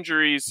some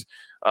injuries,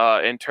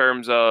 in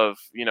terms of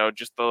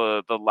just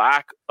the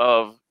lack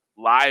of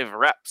live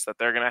reps that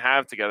they're going to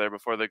have together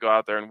before they go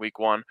out there in week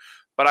 1.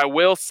 But I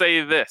will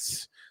say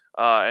this,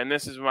 and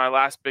this is my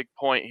last big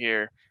point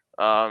here.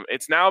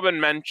 It's now been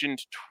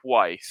mentioned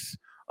twice,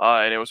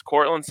 and it was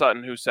Cortland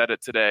Sutton who said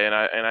it today, and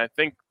I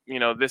think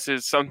this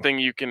is something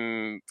you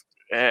can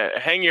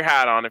hang your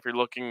hat on if you're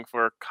looking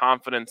for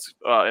confidence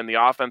in the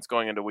offense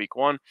going into week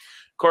 1.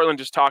 Cortland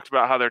just talked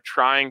about how they're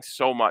trying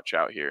so much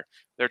out here.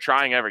 They're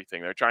trying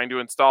everything. They're trying to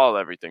install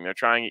everything. They're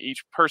trying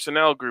each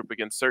personnel group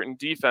against certain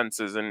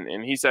defenses.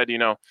 And he said,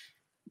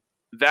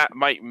 that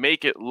might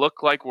make it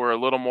look like we're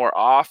a little more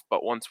off,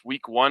 but once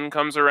week 1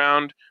 comes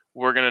around,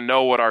 we're going to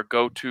know what our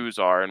go-tos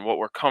are and what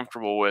we're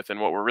comfortable with and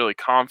what we're really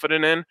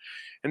confident in.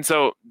 And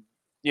so,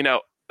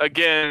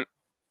 again,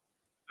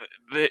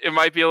 it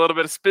might be a little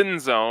bit of spin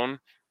zone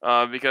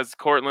because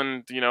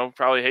Cortland,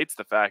 probably hates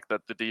the fact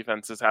that the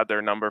defense has had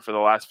their number for the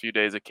last few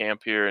days of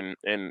camp here and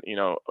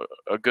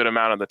a good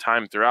amount of the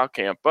time throughout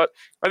camp. But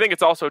I think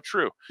it's also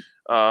true.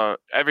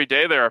 Every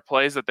day there are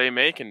plays that they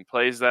make and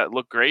plays that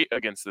look great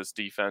against this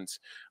defense.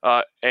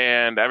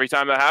 And every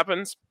time that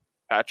happens,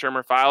 Pat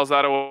Shurmur files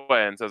that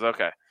away and says,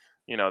 okay,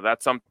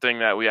 that's something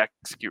that we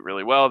execute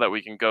really well that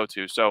we can go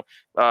to. So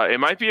it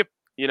might be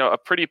a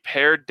pretty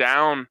pared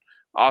down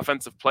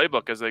offensive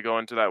playbook as they go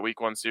into that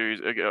week 1 series,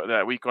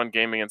 that week 1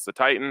 game against the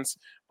Titans.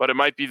 But it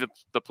might be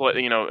the play,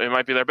 it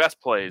might be their best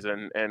plays,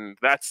 and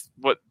that's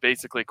what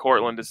basically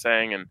Cortland is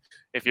saying. And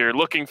if you're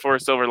looking for a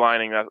silver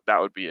lining, that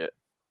would be it.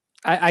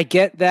 I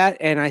get that,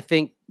 and I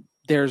think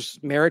there's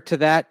merit to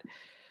that.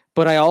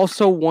 But I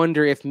also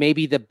wonder if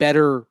maybe the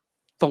better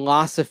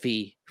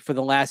philosophy for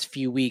the last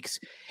few weeks,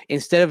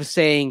 instead of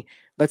saying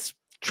let's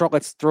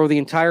throw the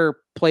entire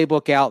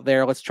playbook out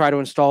there, let's try to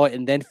install it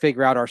and then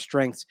figure out our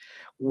strengths.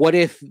 What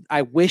if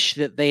I wish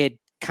that they had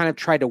kind of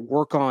tried to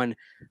work on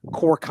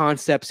core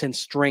concepts and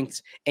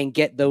strengths and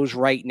get those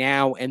right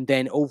now, and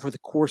then over the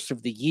course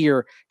of the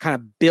year kind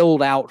of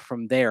build out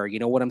from there. You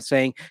know what I'm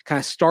saying? Kind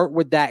of start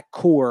with that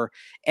core.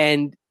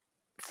 And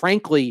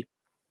frankly,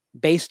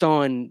 based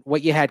on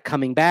what you had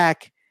coming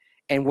back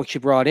and what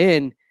you brought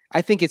in,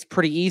 I think it's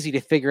pretty easy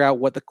to figure out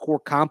what the core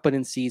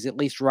competencies, at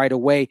least right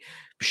away,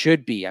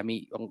 should be. I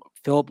mean,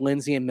 Phillip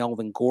Lindsay and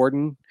Melvin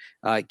Gordon,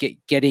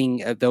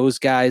 getting those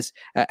guys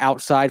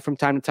outside from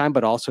time to time,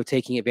 but also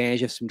taking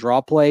advantage of some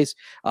draw plays,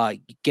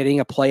 getting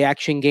a play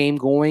action game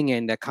going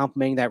and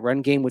complementing that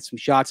run game with some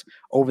shots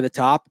over the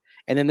top,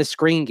 and then the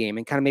screen game,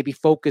 and kind of maybe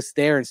focus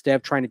there instead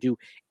of trying to do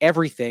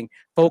everything.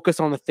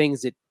 Focus on the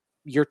things that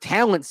your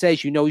talent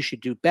says you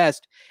should do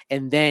best,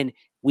 and then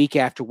week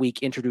after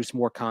week introduce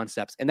more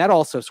concepts. And that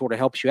also sort of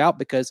helps you out,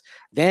 because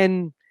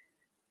then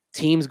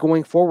teams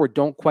going forward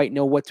don't quite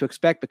know what to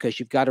expect, because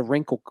you've got a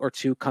wrinkle or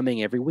two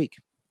coming every week.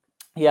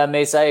 Yeah,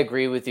 Mace, I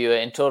agree with you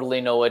and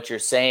totally know what you're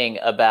saying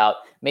about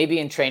maybe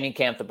in training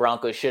camp the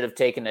Broncos should have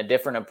taken a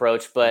different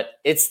approach, but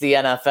it's the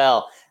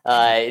NFL.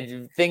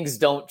 Things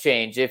don't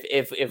change.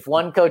 If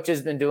one coach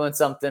has been doing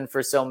something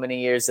for so many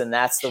years, then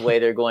that's the way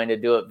they're going to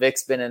do it.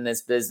 Vic's been in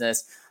this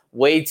business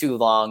way too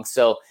long.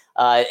 So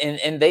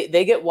and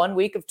they get 1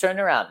 week of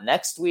turnaround.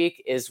 Next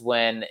week is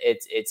when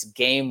it's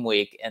game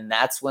week, and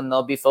that's when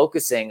they'll be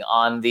focusing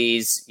on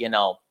these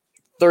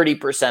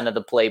 30% of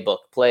the playbook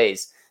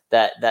plays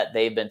that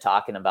they've been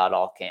talking about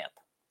all camp.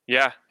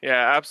 Yeah,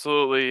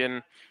 absolutely.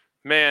 And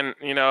man,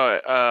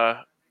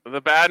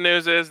 the bad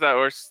news is that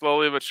we're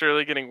slowly but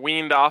surely getting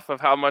weaned off of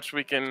how much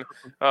we can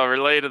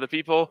relay to the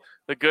people.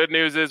 The good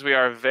news is we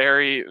are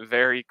very,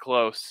 very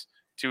close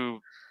to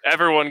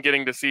everyone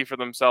getting to see for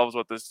themselves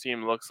what this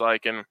team looks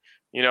like. And,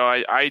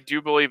 I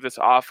do believe this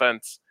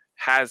offense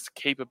has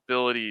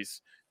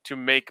capabilities to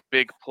make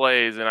big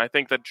plays. And I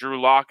think that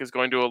Drew Lock is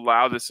going to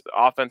allow this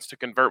offense to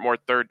convert more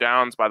third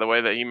downs by the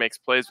way that he makes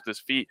plays with his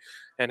feet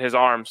and his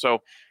arm.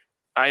 So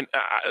I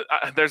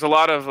there's a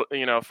lot of,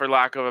 for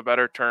lack of a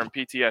better term,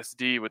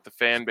 PTSD with the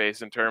fan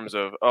base in terms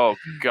of, oh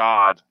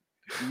God,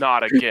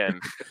 not again.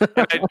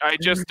 I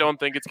just don't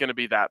think it's going to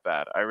be that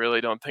bad. I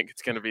really don't think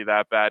it's going to be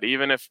that bad.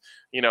 Even if,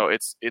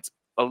 it's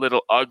a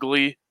little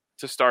ugly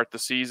to start the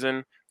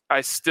season, I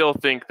still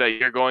think that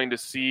you're going to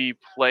see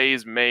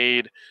plays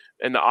made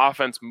and the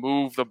offense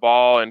move the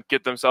ball and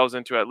get themselves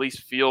into at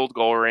least field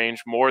goal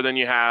range more than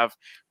you have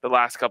the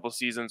last couple of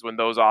seasons when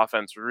those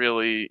offense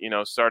really,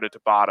 started to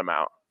bottom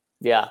out.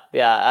 Yeah,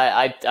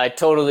 I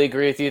totally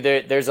agree with you.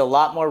 There's a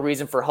lot more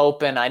reason for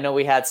hope, and I know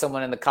we had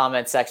someone in the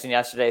comment section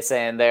yesterday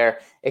saying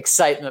their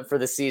excitement for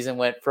the season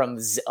went from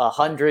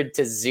 100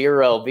 to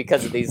 0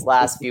 because of these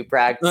last few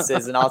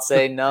practices, and I'll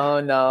say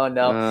no.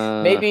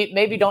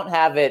 Maybe don't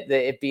have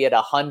it be at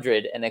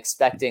 100 and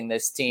expecting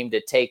this team to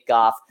take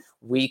off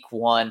week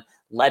 1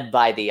 led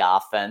by the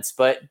offense,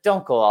 but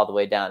don't go all the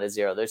way down to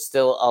 0. There's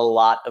still a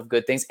lot of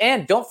good things,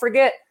 and don't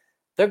forget,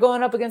 they're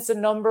going up against the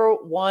number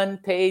 1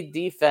 paid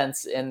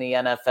defense in the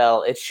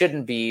NFL. It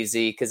shouldn't be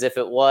easy, because if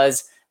it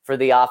was for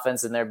the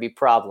offense, then there'd be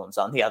problems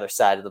on the other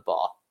side of the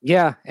ball.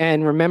 Yeah,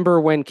 and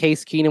remember when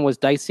Case Keenum was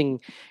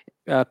dicing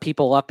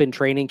people up in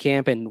training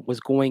camp and was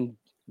going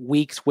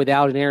weeks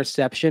without an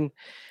interception?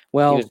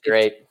 Well, he was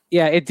great.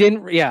 It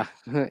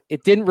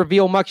didn't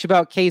reveal much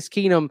about Case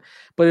Keenum,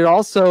 but it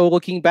also,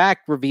 looking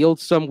back, revealed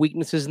some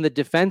weaknesses in the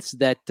defense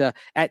that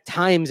at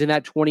times in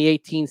that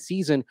 2018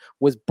 season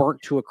was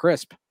burnt to a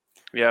crisp.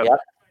 Yeah,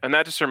 and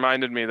that just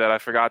reminded me that I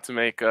forgot to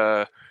make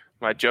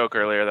my joke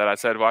earlier that I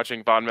said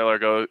watching Von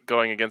Miller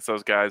going against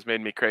those guys made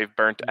me crave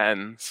burnt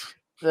ends.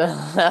 And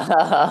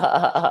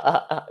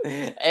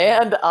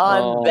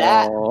on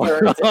that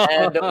burnt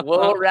end,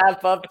 we'll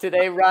wrap up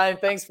today. Ryan,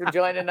 thanks for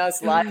joining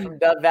us live from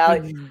Dove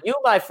Valley. You,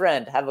 my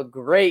friend, have a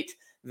great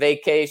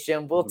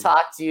vacation. We'll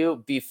talk to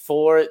you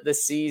before the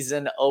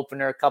season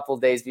opener, a couple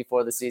days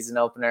before the season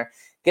opener.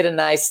 Get a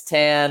nice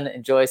tan,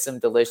 enjoy some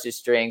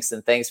delicious drinks,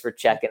 and thanks for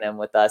checking in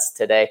with us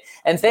today.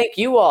 And thank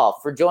you all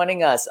for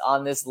joining us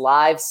on this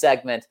live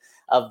segment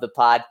of the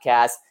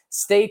podcast.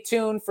 Stay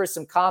tuned for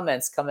some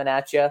comments coming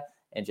at you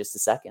in just a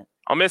second.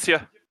 I'll miss you.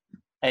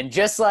 And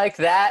just like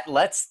that,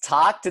 let's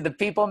talk to the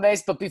people,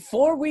 Mace. But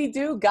before we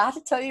do, got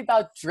to tell you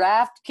about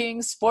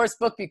DraftKings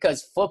Sportsbook,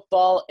 because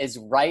football is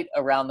right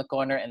around the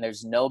corner and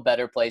there's no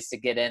better place to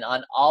get in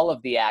on all of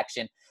the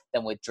action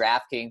than with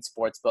DraftKings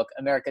Sportsbook,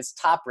 America's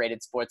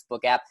top-rated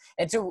sportsbook app.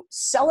 And to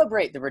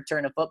celebrate the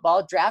return of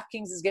football,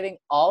 DraftKings is giving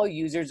all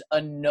users a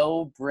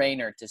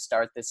no-brainer to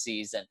start the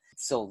season.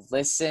 So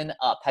listen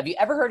up. Have you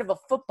ever heard of a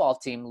football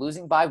team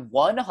losing by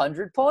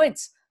 100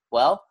 points?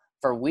 Well,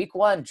 for week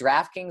 1,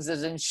 DraftKings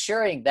is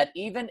ensuring that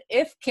even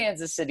if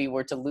Kansas City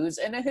were to lose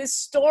in a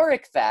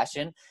historic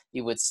fashion,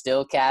 you would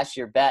still cash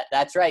your bet.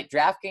 That's right.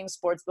 DraftKings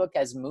Sportsbook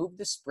has moved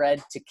the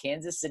spread to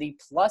Kansas City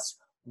plus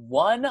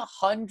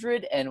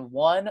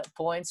 101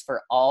 points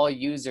for all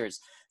users.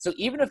 So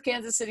even if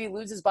Kansas City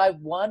loses by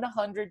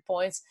 100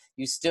 points,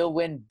 you still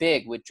win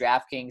big with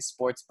DraftKings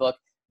Sportsbook.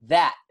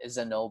 That is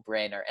a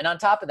no-brainer. And on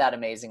top of that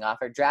amazing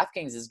offer,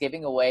 DraftKings is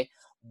giving away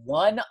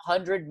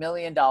 $100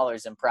 million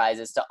in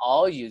prizes to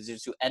all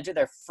users who enter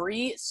their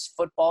free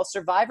football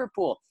survivor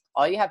pool.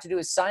 All you have to do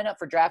is sign up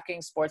for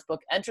DraftKings Sportsbook,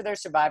 enter their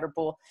survivor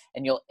pool,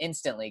 and you'll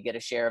instantly get a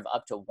share of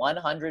up to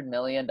 $100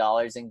 million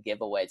in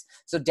giveaways.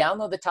 So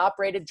download the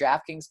top-rated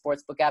DraftKings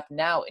Sportsbook app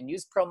now and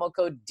use promo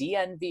code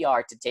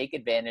DNVR to take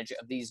advantage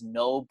of these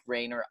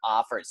no-brainer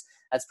offers.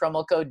 That's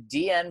promo code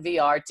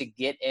DNVR to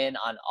get in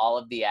on all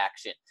of the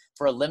action.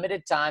 For a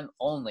limited time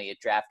only at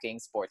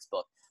DraftKings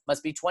Sportsbook.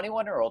 Must be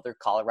 21 or older,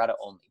 Colorado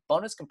only.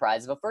 Bonus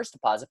comprised of a first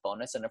deposit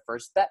bonus and a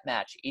first bet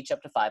match, each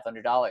up to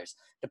 $500.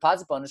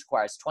 Deposit bonus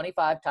requires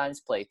 25 times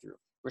playthrough.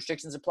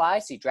 Restrictions apply.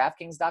 See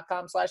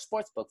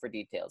DraftKings.com/sportsbook for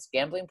details.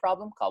 Gambling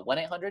problem? Call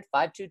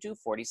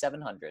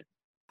 1-800-522-4700.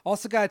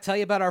 Also got to tell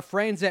you about our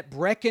friends at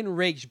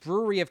Breckenridge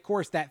Brewery. Of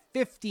course, that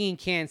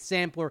 15-can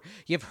sampler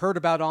you've heard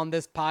about on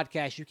this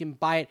podcast. You can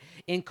buy it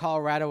in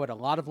Colorado at a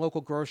lot of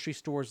local grocery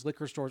stores,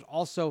 liquor stores,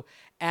 also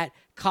at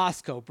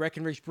Costco.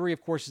 Breckenridge Brewery,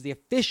 of course, is the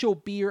official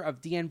beer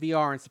of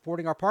DNVR, and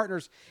supporting our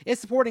partners is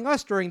supporting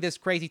us during this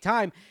crazy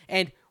time.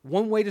 And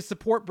one way to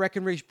support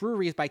Breckenridge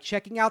Brewery is by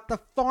checking out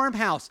the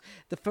Farmhouse,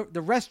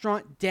 the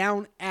restaurant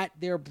down at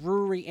their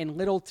brewery in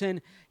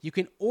Littleton. You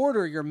can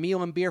order your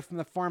meal and beer from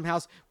the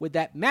Farmhouse with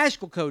that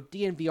magical code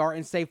DNVR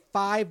and save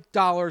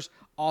 $5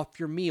 off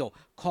your meal.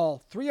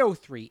 Call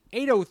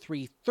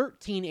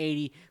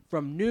 303-803-1380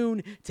 from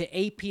noon to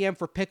 8 p.m.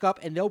 for pickup,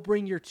 and they'll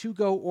bring your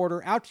to-go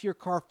order out to your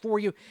car for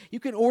you.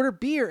 You can order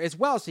beer as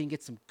well, so you can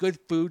get some good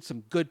food,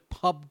 some good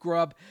pub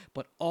grub,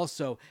 but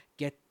also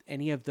get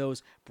any of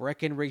those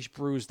Breckenridge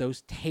brews,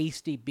 those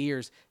tasty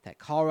beers, that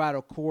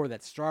Colorado Core,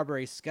 that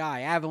Strawberry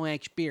Sky,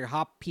 Avalanche Beer,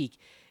 Hop Peak,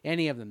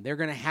 any of them. They're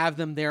going to have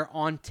them there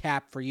on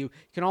tap for you. You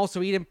can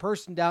also eat in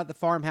person down at the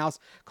Farmhouse.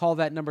 Call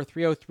that number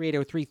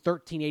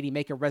 303-803-1380.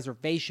 Make a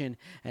reservation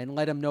and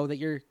let them know that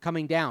you're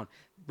coming down.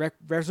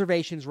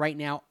 Reservations right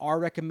now are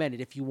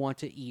recommended if you want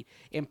to eat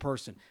in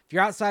person. If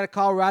you're outside of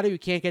Colorado, you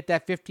can't get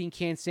that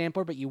 15-can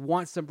sampler, but you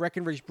want some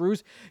Breckenridge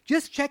brews,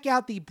 just check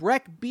out the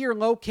Breck Beer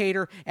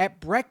Locator at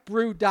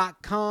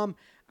breckbrew.com.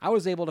 I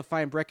was able to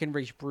find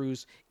Breckenridge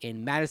brews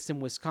in Madison,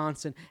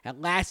 Wisconsin.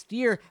 At last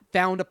year,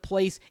 found a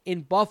place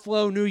in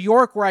Buffalo, New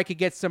York, where I could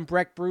get some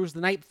Breck brews the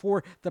night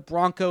before the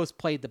Broncos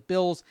played the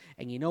Bills.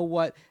 And you know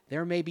what?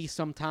 There may be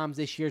some times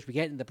this year as we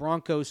get in the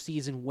Broncos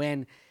season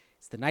when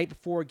it's the night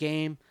before a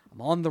game,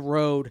 I'm on the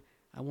road,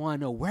 I want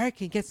to know where I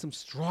can get some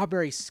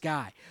Strawberry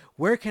Sky.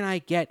 Where can I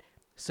get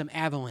some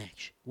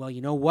Avalanche? Well,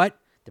 you know what?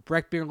 The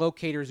Breck Beer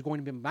Locator is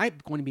going to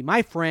be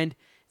my friend.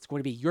 It's going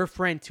to be your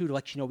friend, too, to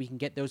let you know we can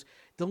get those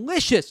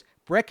delicious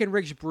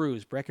Breckenridge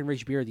brews.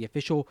 Breckenridge Beer, the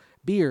official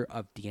beer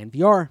of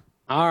DNVR.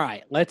 All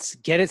right, let's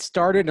get it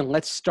started, and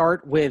let's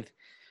start with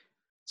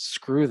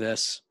screw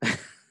this.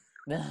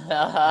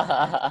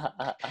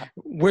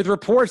 With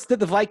reports that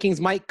the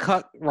Vikings might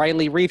cut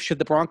Riley Reef should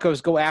the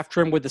Broncos go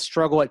after him with the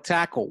struggle at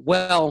tackle.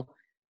 Well,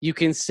 you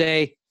can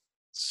say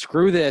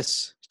screw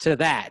this to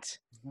that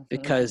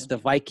because the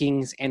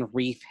Vikings and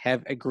Reef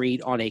have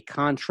agreed on a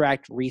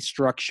contract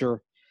restructure.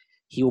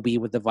 He will be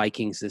with the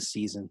Vikings this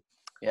season.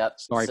 Yep.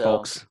 Sorry,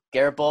 folks.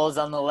 Garrett Bowles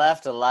on the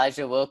left,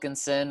 Elijah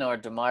Wilkinson or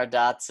DeMar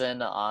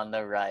Dotson on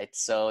the right.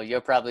 So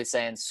you're probably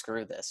saying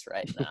screw this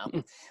right now.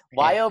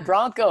 YO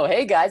Bronco.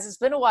 Hey, guys, it's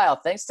been a while.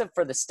 Thanks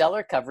for the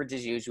stellar coverage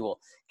as usual.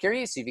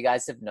 Curious if you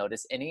guys have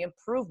noticed any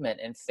improvement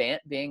in Fant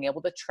being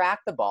able to track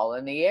the ball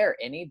in the air.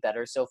 Any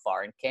better so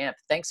far in camp?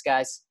 Thanks,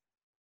 guys.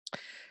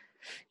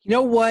 You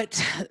know what?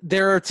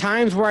 There are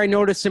times where I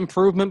notice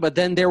improvement, but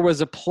then there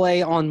was a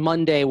play on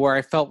Monday where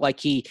I felt like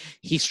he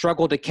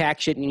struggled to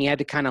catch it and he had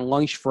to kind of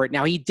lunge for it.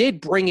 Now, he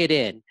did bring it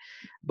in,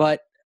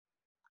 but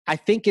I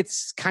think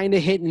it's kind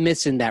of hit and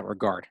miss in that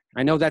regard.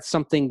 I know that's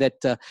something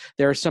that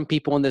there are some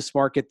people in this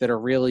market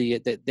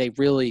that they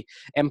really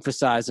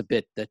emphasize a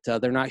bit, that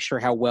they're not sure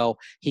how well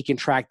he can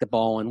track the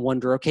ball and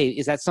wonder, okay,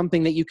 is that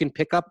something that you can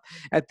pick up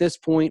at this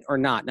point or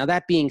not? Now,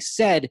 that being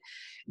said,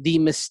 the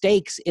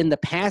mistakes in the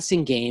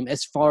passing game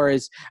as far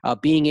as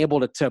being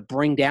able to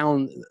bring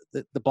down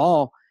the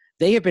ball,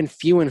 they have been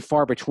few and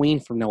far between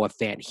from Noah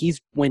Fant.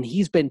 When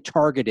he's been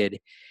targeted,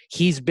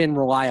 he's been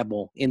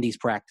reliable in these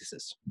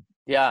practices.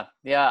 Yeah,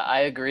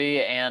 I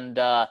agree. And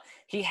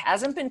he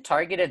hasn't been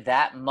targeted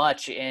that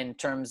much in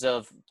terms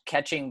of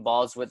catching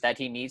balls that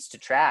he needs to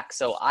track.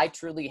 So I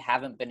truly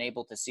haven't been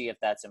able to see if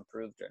that's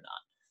improved or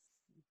not.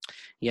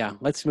 Yeah,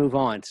 let's move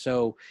on.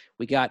 So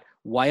we got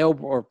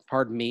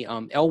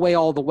Elway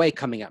All the Way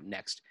coming up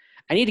next.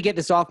 I need to get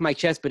this off my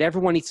chest, but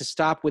everyone needs to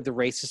stop with the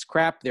racist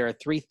crap. There are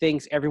 3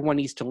 things everyone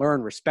needs to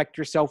learn: respect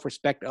yourself,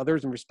 respect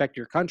others, and respect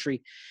your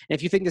country. And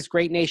if you think this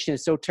great nation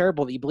is so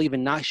terrible that you believe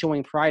in not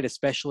showing pride,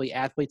 especially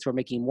athletes who are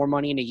making more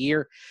money in a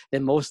year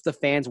than most of the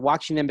fans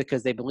watching them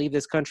because they believe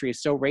this country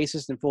is so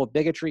racist and full of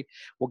bigotry,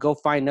 well, go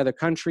find another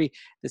country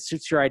that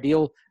suits your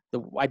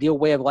the ideal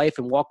way of life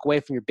and walk away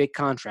from your big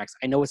contracts.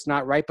 I know it's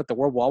not right, but the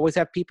world will always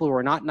have people who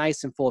are not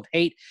nice and full of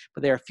hate,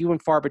 but they are few and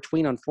far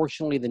between.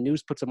 Unfortunately, the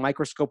news puts a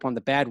microscope on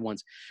the bad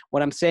ones.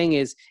 What I'm saying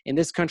is, in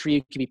this country,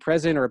 you can be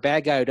president or a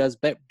bad guy who does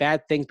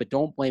bad things, but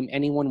don't blame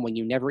anyone when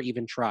you never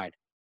even tried.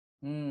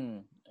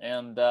 And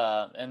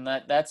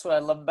that's what I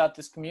love about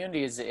this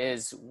community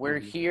is we're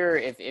here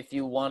if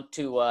you want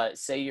to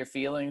say your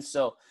feelings.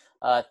 So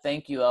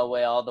thank you,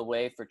 Elway, all the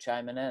way for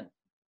chiming in.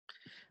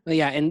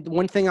 Yeah, and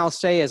one thing I'll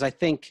say is I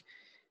think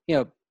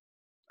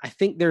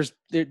there's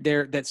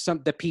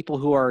the people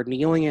who are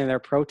kneeling and they're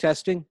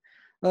protesting,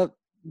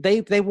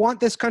 they want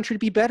this country to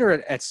be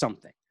better at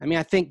something. I mean,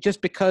 I think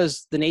just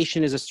because the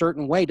nation is a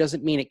certain way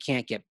doesn't mean it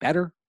can't get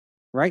better,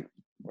 right?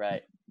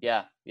 Right.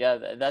 Yeah.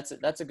 That's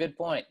a good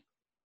point.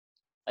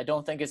 I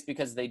don't think it's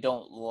because they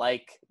don't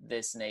like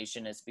this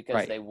nation. It's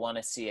because they want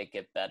to see it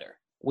get better.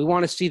 We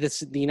want to see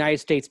the United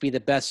States be the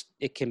best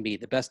it can be,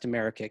 the best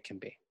America it can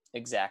be.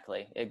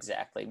 Exactly.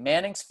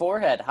 Manning's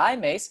forehead. Hi,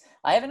 Mace.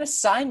 I have an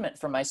assignment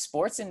for my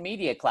sports and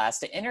media class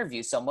to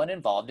interview someone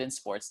involved in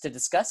sports to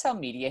discuss how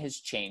media has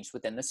changed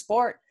within the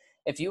sport.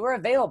 If you are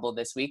available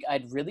this week,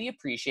 I'd really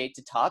appreciate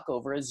to talk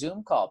over a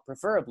Zoom call,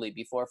 preferably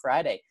before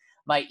Friday.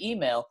 My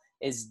email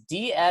is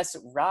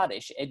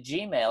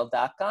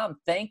dsradish@gmail.com.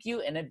 Thank you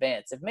in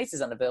advance. If Mace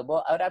is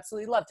unavailable, I would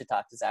absolutely love to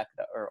talk to Zac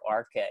or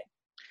RK.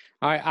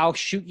 All right, I'll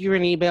shoot you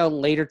an email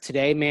later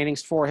today,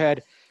 Manning's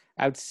forehead.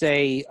 I would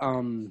say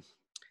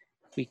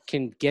we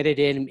can get it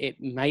in. It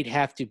might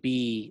have to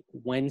be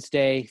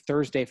Wednesday,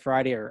 Thursday,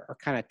 Friday are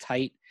kind of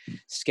tight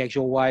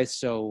schedule-wise.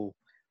 So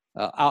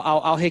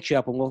I'll hit you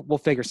up and we'll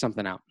figure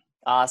something out.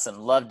 Awesome.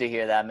 Love to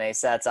hear that,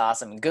 Mace. That's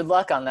awesome. Good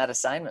luck on that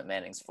assignment,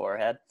 Manning's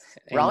forehead.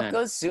 Amen.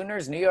 Broncos,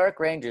 Sooners, New York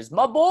Rangers.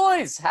 My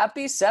boys,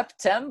 happy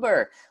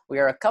September. We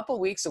are a couple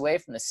weeks away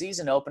from the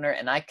season opener,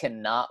 and I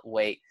cannot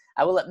wait.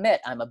 I will admit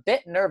I'm a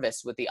bit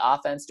nervous with the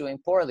offense doing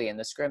poorly in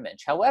the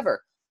scrimmage.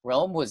 However,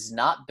 Rome was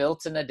not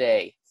built in a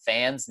day.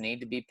 Fans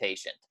need to be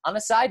patient. On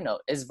a side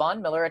note, is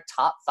Von Miller a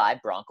top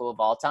 5 Bronco of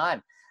all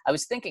time? I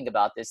was thinking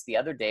about this the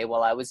other day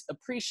while I was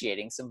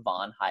appreciating some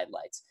Von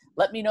highlights.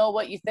 Let me know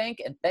what you think,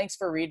 and thanks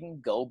for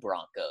reading Go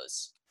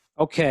Broncos.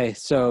 Okay,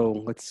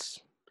 so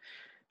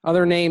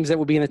other names that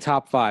would be in the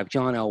top 5.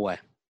 John Elway.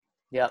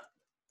 Yep.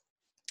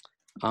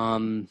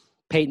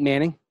 Peyton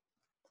Manning.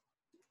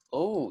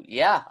 Oh,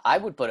 yeah, I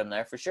would put him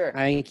there for sure.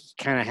 I think you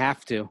kind of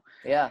have to.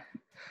 Yeah.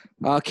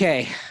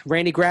 Okay,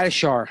 Randy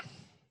Gradishar.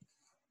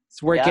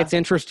 It's where it gets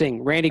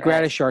interesting. Randy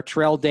Gradishar,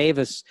 Terrell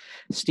Davis,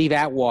 Steve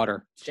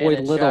Atwater,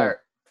 Floyd Little,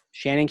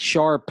 Shannon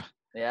Sharp.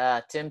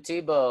 Yeah, Tim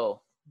Tebow.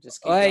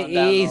 Just keep going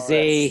down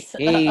easy.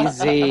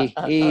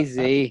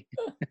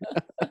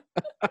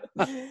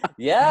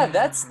 Yeah,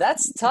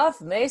 that's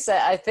tough, Mace.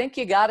 I think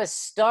you got to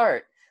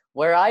start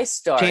where I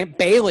start. Champ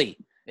Bailey.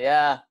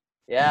 Yeah,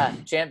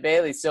 Champ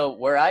Bailey. So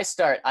where I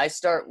start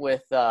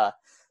with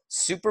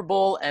Super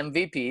Bowl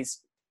MVPs.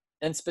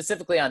 And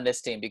specifically on this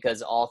team,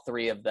 because all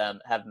 3 of them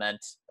have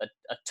meant a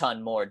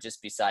ton more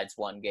just besides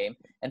one game.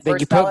 And then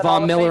you put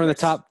Von Miller in the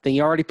top. Then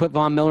you already put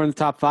Von Miller in the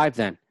top 5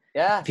 then.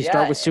 Yeah. If you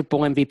start with Super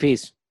Bowl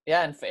MVPs.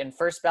 Yeah, and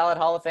first ballot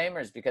Hall of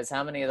Famers, because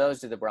how many of those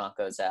do the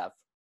Broncos have?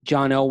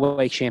 John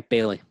Elway, Champ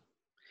Bailey.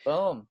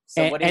 Boom.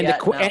 So what are you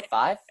at now?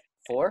 5?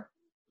 4?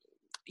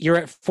 You're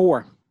at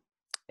 4.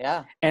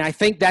 Yeah. And I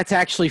think that's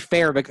actually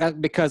fair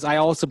because I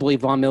also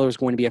believe Von Miller is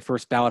going to be a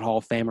first ballot Hall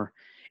of Famer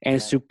and a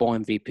Super Bowl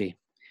MVP.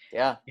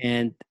 Yeah.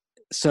 And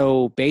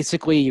so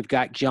basically you've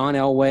got John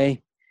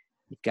Elway,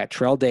 you've got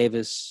Terrell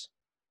Davis,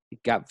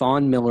 you've got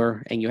Von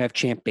Miller, and you have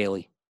Champ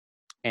Bailey.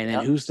 And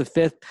then who's the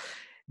 5th?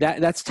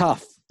 That's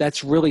tough.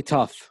 That's really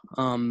tough.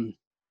 The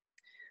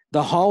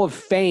Hall of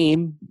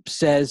Fame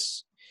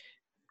says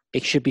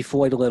it should be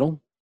Floyd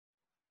Little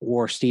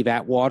or Steve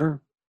Atwater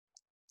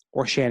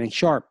or Shannon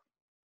Sharp.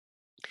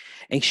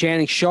 And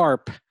Shannon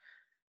Sharp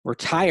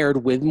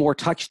retired with more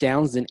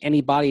touchdowns than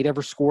anybody had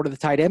ever scored at the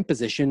tight end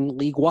position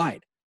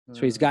league-wide.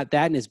 So he's got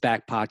that in his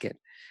back pocket.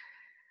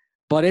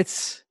 But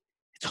it's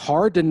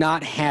hard to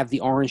not have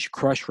the Orange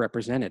Crush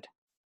represented.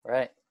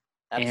 Right.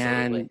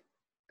 Absolutely. And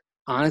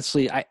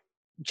honestly,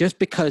 just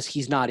because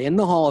he's not in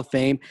the Hall of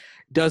Fame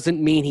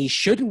doesn't mean he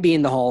shouldn't be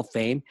in the Hall of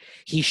Fame.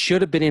 He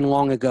should have been in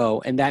long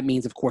ago. And that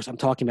means, of course, I'm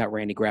talking about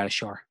Randy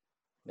Gradishar.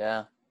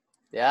 Yeah.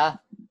 Yeah.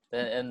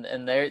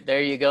 And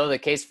there you go. The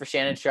case for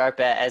Shannon Sharp,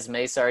 as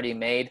Mace already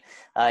made.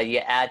 You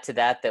add to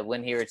that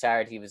when he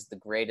retired, he was the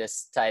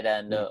greatest tight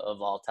end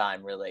of all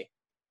time, really.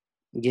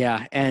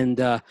 Yeah,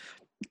 and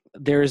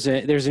there's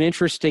an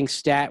interesting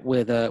stat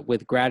with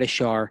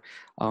Gradishar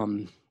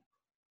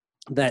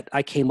that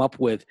I came up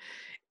with.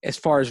 as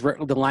far as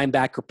the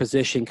linebacker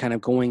position, kind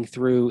of going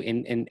through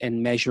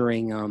and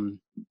measuring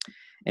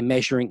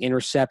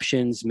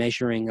interceptions,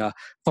 measuring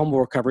fumble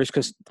recoveries.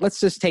 Because let's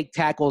just take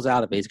tackles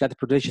out of it. He's got the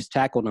prodigious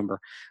tackle number,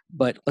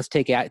 but let's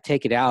take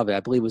it out of it. I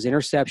believe it was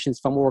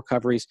interceptions, fumble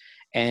recoveries,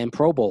 and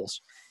Pro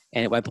Bowls,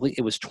 and I believe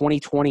it was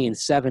 20 and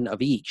 7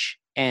 of each.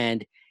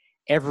 And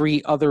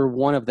every other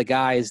one of the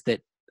guys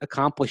that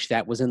accomplished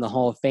that was in the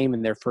Hall of Fame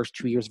in their first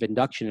 2 years of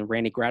induction. And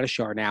Randy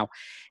Gradishar now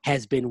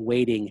has been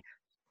waiting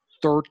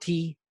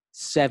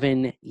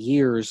 37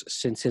 years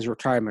since his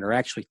retirement, or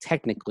actually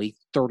technically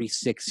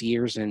 36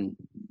 years and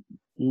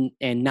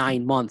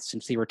 9 months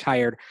since he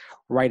retired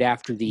right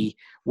after the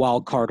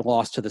wild card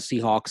loss to the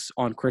Seahawks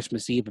on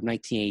Christmas Eve of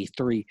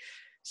 1983.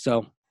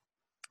 So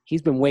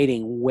he's been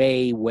waiting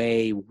way,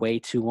 way, way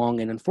too long.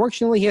 And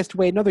unfortunately, he has to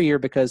wait another year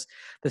because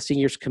the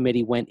seniors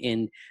committee went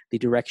in the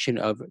direction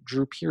of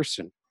Drew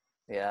Pearson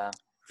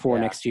for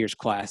next year's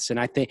class. And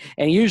I think,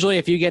 and usually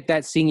if you get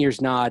that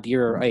seniors nod,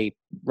 you're a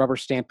rubber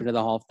stamp into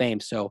the Hall of Fame.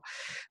 So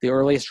the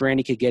earliest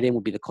Randy could get in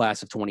would be the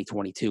class of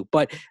 2022.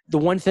 But the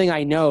one thing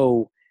I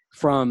know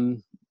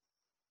from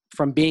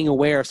being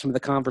aware of some of the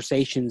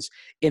conversations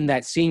in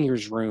that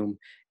seniors room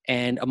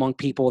and among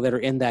people that are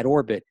in that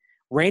orbit,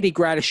 Randy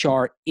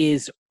Gradishar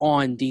is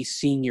on the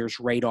seniors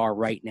radar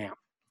right now.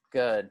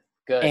 Good.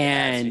 And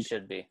as he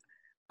should be.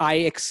 I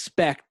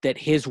expect that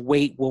his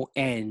wait will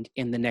end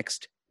in the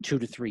next 2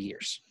 to 3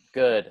 years.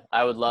 Good.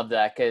 I would love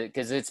that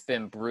because it's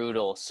been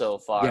brutal so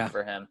far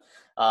for him.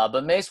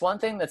 But Mace, one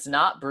thing that's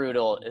not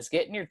brutal is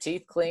getting your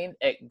teeth cleaned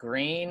at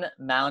Green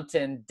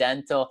Mountain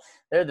Dental.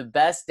 They're the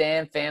best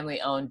damn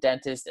family-owned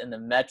dentist in the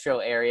metro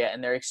area,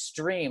 and they're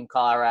extreme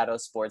Colorado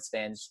sports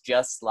fans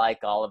just like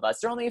all of us.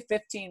 They're only a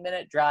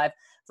 15-minute drive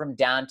from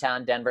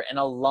downtown Denver and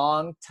a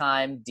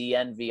long-time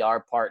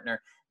DNVR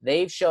partner.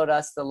 They've showed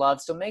us the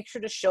love, so make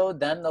sure to show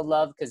them the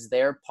love because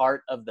they're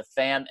part of the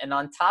fam. And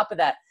on top of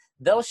that,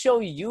 they'll show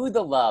you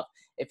the love.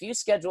 If you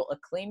schedule a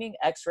cleaning,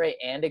 x-ray,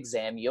 and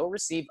exam, you'll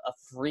receive a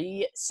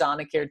free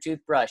Sonicare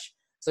toothbrush.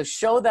 So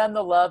show them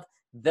the love.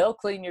 They'll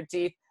clean your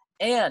teeth,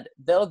 and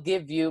they'll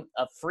give you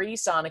a free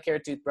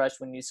Sonicare toothbrush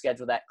when you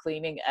schedule that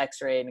cleaning,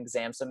 x-ray, and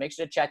exam. So make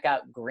sure to check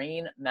out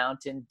Green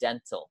Mountain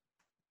Dental.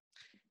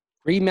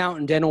 Green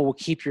Mountain Dental will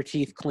keep your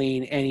teeth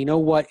clean. And you know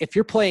what? If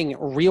you're playing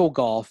real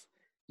golf,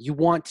 you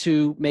want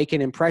to make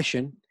an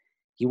impression.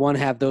 You want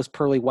to have those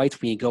pearly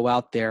whites when you go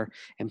out there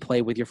and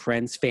play with your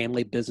friends,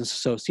 family, business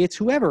associates,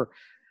 whoever.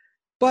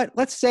 But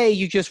let's say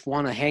you just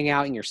want to hang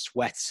out in your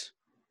sweats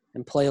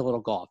and play a little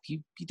golf.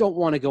 You don't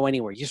want to go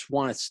anywhere. You just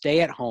want to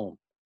stay at home.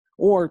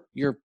 Or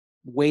you're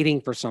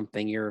waiting for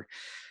something. You're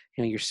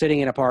sitting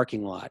in a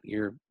parking lot.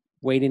 You're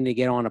waiting to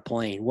get on a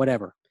plane,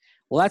 whatever.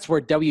 Well, that's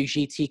where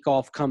WGT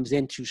Golf comes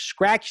in to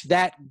scratch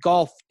that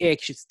golf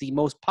itch. It's the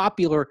most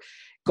popular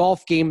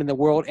golf game in the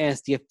world, and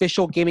it's the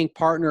official gaming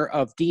partner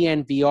of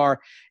DNVR.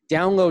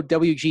 Download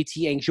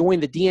WGT and join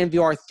the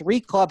DNVR 3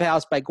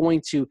 Clubhouse by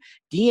going to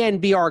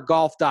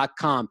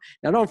DNVRgolf.com.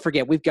 Now, don't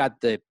forget, we've got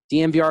the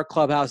DNVR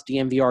Clubhouse,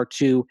 DNVR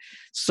 2,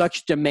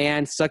 such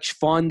demand, such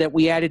fun that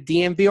we added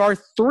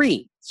DNVR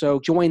 3.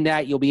 So join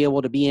that. You'll be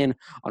able to be in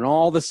on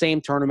all the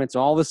same tournaments,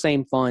 all the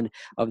same fun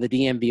of the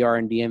DNVR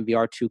and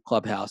DNVR 2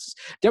 clubhouses.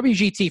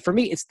 WGT, for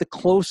me, it's the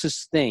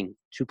closest thing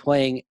to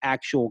playing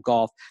actual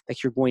golf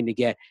that you're going to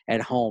get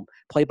at home.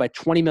 Played by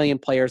 20 million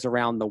players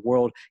around the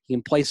world. You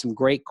can play some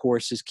great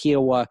courses.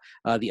 Kiowa,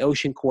 the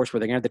Ocean Course,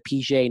 where they're going to have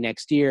the PGA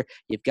next year.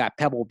 You've got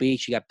Pebble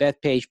Beach. You got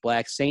Bethpage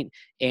Black, St.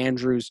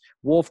 Andrews,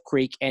 Wolf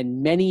Creek,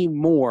 and many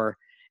more.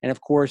 And, of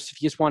course,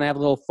 if you just want to have a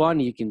little fun,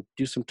 you can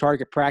do some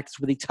target practice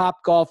with the Top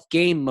Golf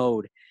game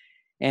mode.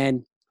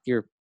 And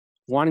you're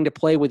wanting to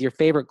play with your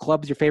favorite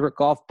clubs, your favorite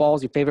golf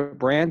balls, your favorite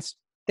brands,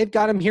 they've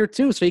got them here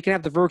too. So you can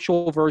have the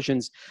virtual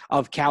versions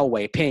of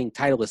Callaway, Ping,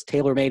 Titleist,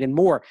 TaylorMade, and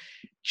more.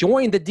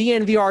 Join the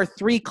DNVR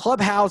 3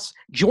 Clubhouse.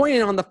 Join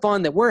in on the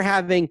fun that we're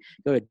having.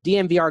 Go to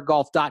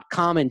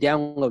DNVRgolf.com and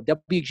download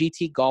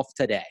WGT Golf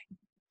today.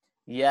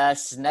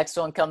 Yes, next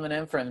one coming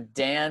in from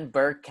Dan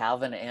Burke,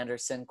 Calvin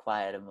Anderson,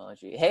 quiet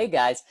emoji. Hey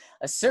guys,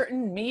 a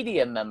certain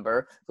media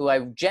member who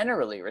I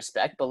generally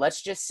respect, but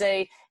let's just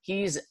say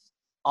he's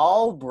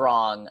all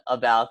wrong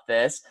about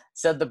this,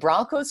 said the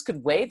Broncos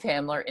could waive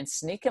Hamler and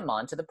sneak him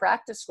onto the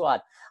practice squad.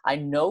 I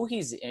know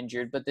he's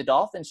injured, but the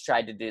Dolphins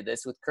tried to do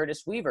this with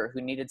Curtis Weaver,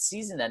 who needed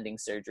season-ending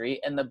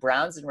surgery, and the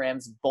Browns and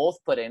Rams both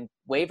put in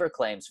waiver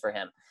claims for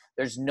him.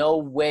 There's no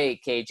way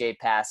KJ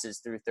passes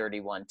through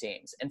 31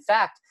 teams. In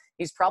fact,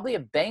 he's probably a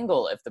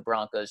Bengal if the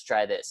Broncos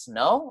try this.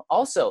 No?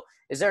 Also,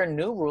 is there a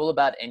new rule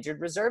about injured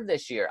reserve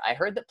this year? I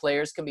heard that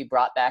players can be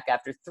brought back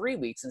after 3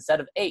 weeks instead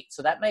of 8,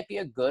 so that might be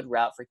a good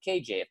route for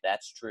KJ if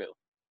that's true.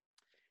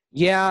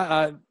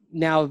 Yeah,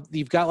 now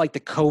you've got like the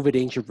COVID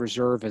injured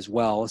reserve as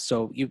well.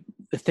 So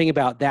the thing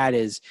about that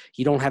is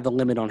you don't have the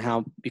limit on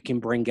how you can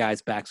bring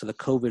guys back. So the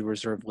COVID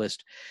reserve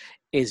list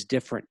is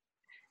different.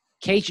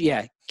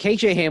 KJ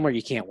Hamler,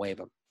 you can't waive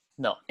him.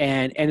 No.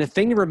 And the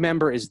thing to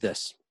remember is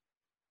this.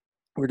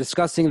 We're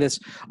discussing this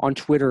on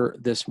Twitter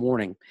this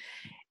morning.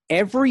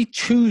 every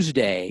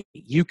Tuesday,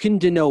 you can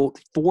denote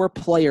 4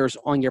 players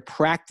on your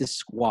practice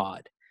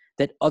squad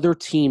that other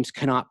teams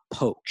cannot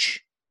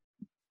poach.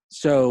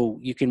 So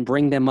you can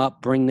bring them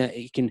up,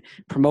 you can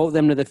promote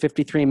them to the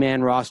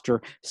 53-man roster,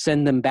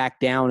 send them back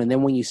down, and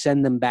then when you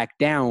send them back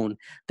down,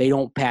 they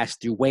don't pass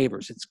through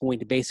waivers. It's going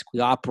to basically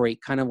operate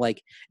kind of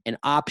like an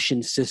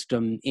option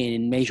system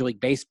in Major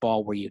League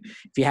Baseball, where if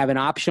you have an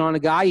option on a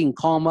guy, you can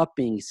call him up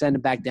and you send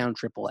him back down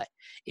AAA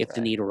if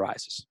the need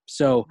arises.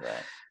 So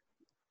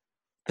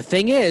the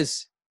thing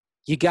is,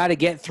 you got to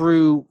get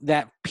through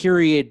that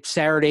period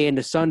Saturday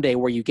into Sunday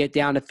where you get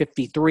down to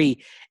 53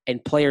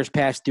 and players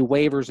pass through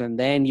waivers, and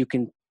then you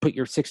can put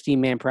your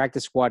 16-man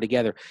practice squad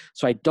together.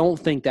 So I don't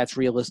think that's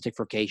realistic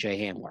for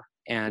KJ Hamler.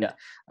 And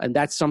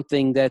that's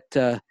something that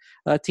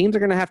teams are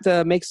going to have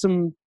to make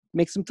some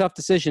tough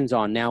decisions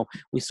on. Now,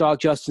 we saw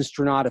Justin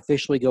Strnad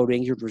officially go to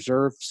injured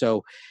reserve,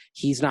 so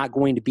he's not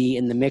going to be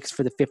in the mix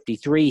for the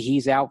 53.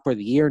 He's out for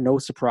the year. No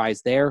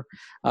surprise there.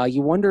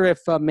 You wonder if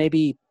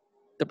maybe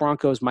the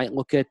Broncos might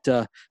look at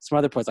some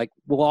other players, like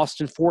will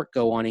Austin Fort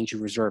go on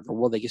injured reserve, or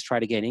will they just try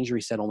to get an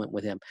injury settlement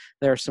with him?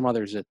 There are some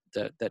others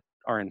that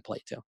are in play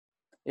too.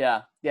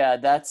 Yeah,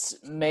 that's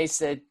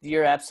Mason.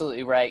 You're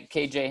absolutely right.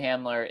 KJ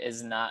Hamler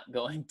is not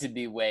going to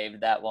be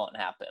waived. That won't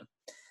happen.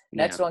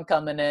 Next one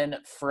coming in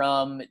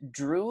from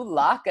Drew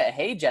Laka.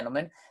 Hey,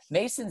 gentlemen.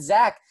 Mason,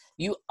 Zach,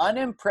 your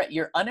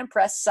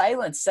unimpressed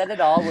silence said it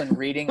all when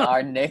reading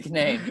our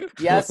nickname.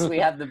 Yes, we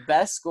have the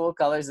best school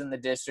colors in the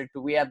district,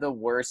 but we have the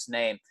worst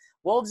name.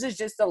 Wolves is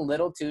just a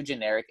little too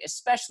generic,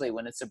 especially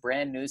when it's a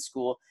brand new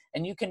school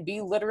and you can be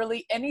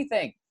literally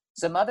anything.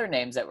 Some other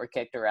names that were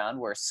kicked around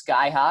were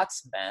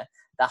Skyhawks,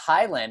 the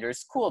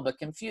Highlanders, cool but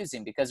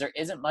confusing because there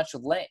isn't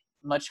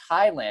much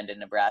highland in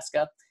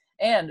Nebraska.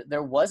 And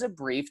there was a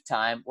brief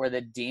time where the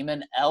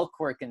Demon Elk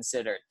were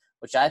considered,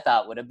 which I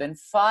thought would have been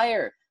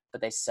fire, but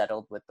they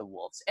settled with the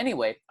Wolves.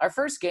 Anyway, our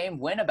first game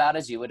went about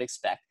as you would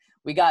expect.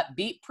 We got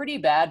beat pretty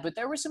bad, but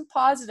there were some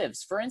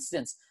positives. For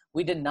instance,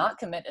 we did not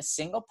commit a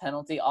single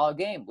penalty all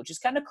game, which is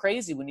kind of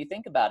crazy when you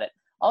think about it.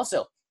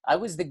 Also, I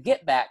was the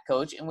get-back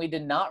coach, and we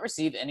did not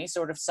receive any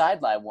sort of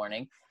sideline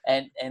warning,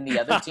 and the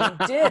other team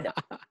did.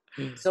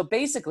 So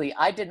basically,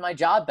 I did my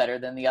job better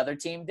than the other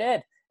team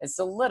did. It's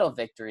the little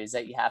victories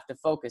that you have to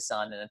focus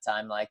on in a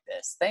time like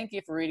this. Thank you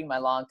for reading my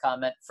long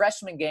comment.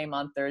 Freshman game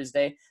on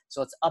Thursday,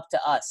 so it's up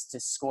to us to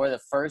score the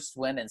first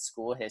win in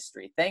school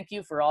history. Thank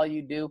you for all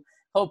you do.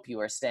 Hope you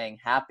are staying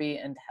happy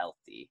and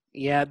healthy.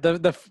 Yeah,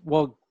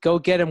 well, go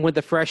get him with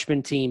the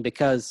freshman team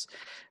because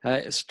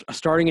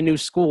starting a new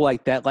school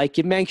like that, like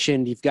you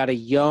mentioned, you've got a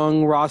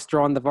young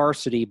roster on the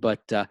varsity,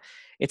 but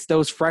it's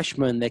those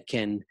freshmen that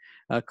can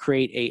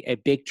create a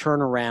big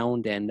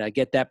turnaround and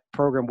get that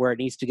program where it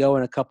needs to go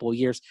in a couple of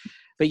years.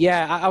 But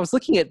yeah, I was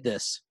looking at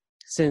this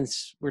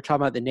since we're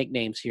talking about the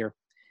nicknames here.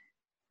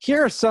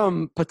 Here are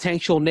some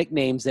potential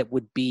nicknames that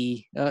would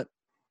be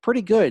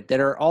pretty good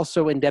that are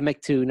also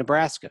endemic to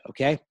Nebraska,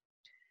 okay?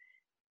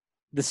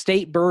 The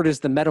state bird is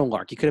the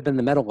meadowlark. You could have been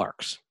the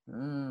meadowlarks.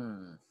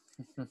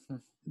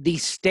 The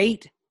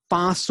state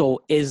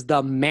fossil is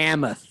the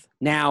mammoth.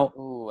 Now,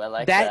 ooh, I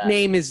like that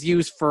name is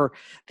used for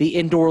the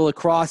indoor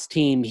lacrosse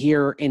team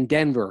here in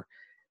Denver,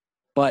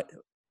 but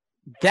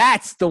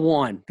that's the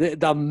one,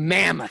 the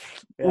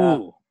mammoth. Yeah.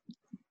 Ooh.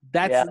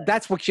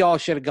 That's what y'all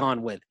should have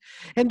gone with.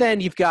 And then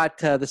you've got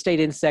the state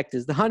insect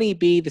is the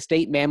honeybee, the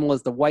state mammal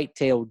is the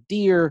white-tailed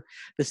deer,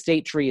 the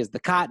state tree is the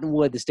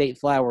cottonwood, the state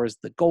flower is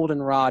the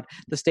goldenrod,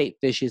 the state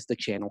fish is the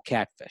channel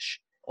catfish.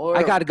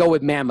 I got to go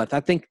with mammoth. I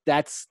think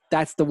that's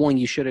the one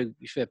you should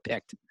have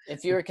picked.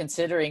 If you were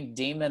considering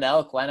demon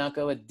elk, why not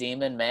go with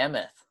demon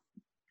mammoth?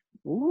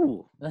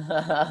 Ooh.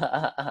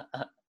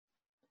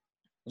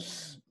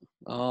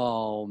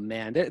 Oh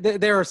man,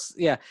 there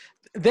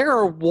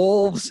are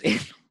wolves in.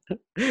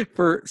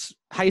 For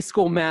high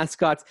school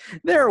mascots,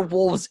 there are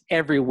wolves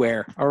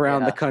everywhere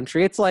around the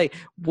country. It's like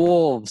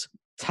wolves,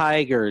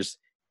 tigers,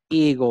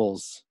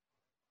 eagles,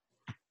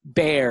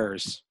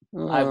 bears.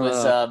 I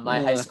was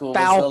my high school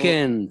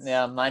Falcons.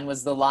 Mine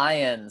was the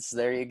Lions.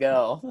 There you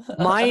go.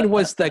 Mine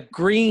was the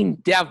Green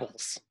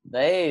Devils.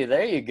 Hey,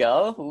 there you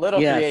go. A little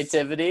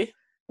creativity.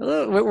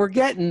 We're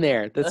getting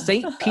there. The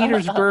St.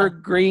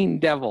 Petersburg Green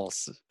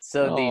Devils.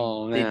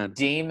 So the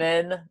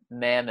Demon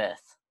Mammoth.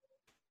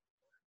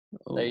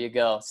 There you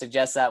go.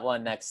 Suggest that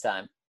one next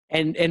time.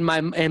 And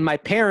my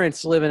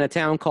parents live in a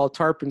town called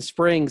Tarpon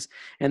Springs,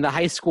 and the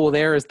high school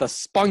there is the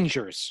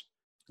Spongers.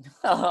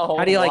 Oh,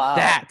 how do you like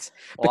that?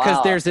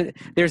 Because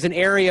there's an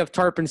area of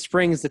Tarpon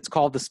Springs that's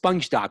called the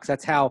Sponge Docks.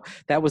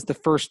 That was the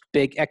first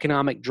big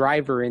economic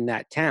driver in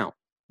that town.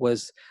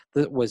 Was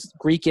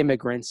Greek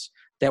immigrants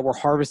that were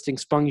harvesting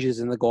sponges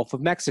in the Gulf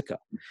of Mexico.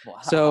 Wow.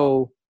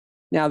 So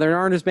now there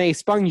aren't as many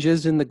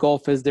sponges in the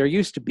Gulf as there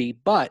used to be,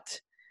 but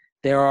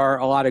there are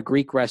a lot of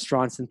Greek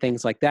restaurants and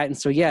things like that. And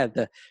so,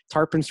 the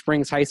Tarpon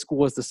Springs High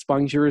School is the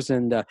Spongers,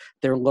 and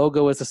their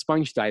logo is a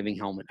sponge diving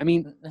helmet. I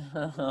mean,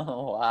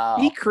 wow.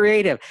 Be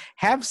creative.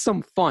 Have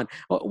some fun.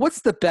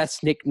 What's the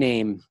best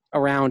nickname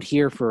around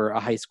here for a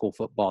high school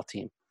football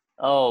team?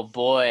 Oh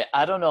boy,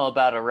 I don't know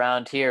about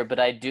around here, but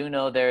I do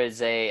know there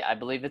is I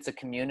believe it's a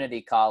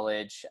community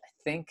college, I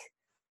think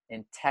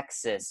in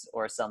Texas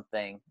or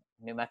something,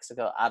 New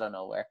Mexico, I don't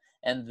know where.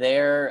 And they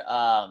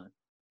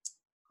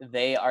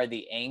are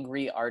the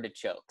Angry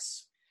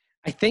Artichokes.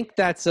 I think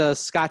that's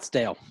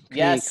Scottsdale.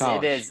 Yes,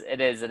 College. it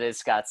is. It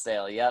is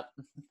Scottsdale. Yep.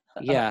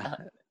 Yeah.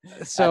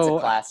 That's So a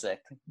classic.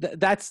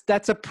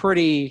 That's a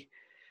pretty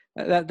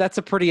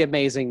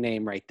amazing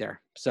name right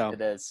there. So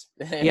It is.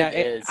 yeah,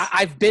 It is.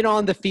 I've been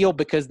on the field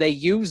because they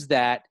used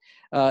that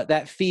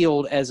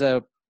field as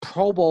a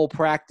Pro Bowl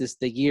practice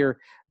the year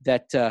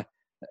that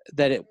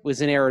it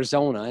was in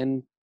Arizona,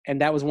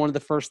 and that was one of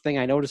the first thing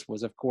I noticed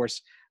was of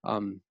course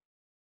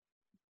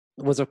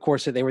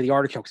that they were the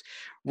Artichokes.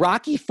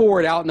 Rocky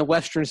Ford out in the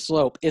Western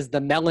Slope is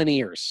the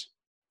Melineers.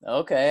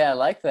 Okay, I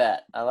like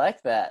that.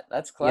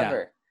 That's clever.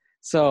 Yeah.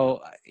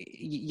 So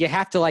you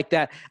have to like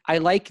that. I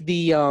like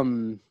the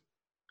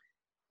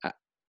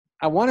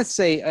I want to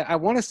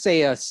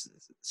say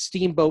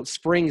Steamboat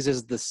Springs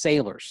is the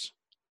Sailors.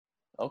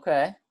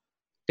 Okay.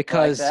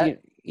 Because like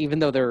even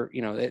though there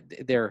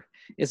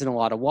isn't a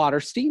lot of water,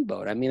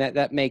 Steamboat. I mean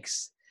that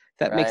makes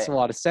Right. a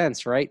lot of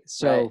sense, right?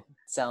 So Right.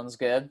 Sounds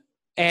good.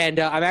 And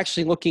I'm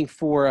actually looking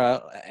for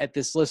at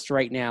this list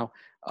right now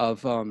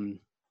of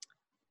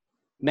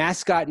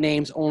mascot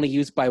names only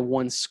used by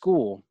one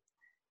school.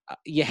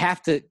 You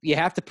have to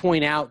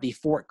point out the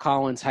Fort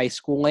Collins High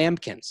School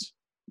Lambkins.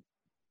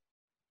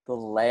 The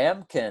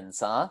Lambkins,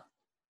 huh?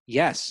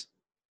 Yes.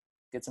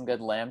 Get some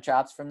good lamb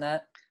chops from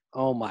that.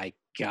 Oh my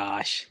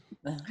gosh.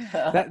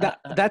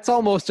 That's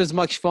almost as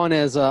much fun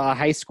as a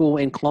high school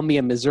in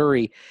Columbia,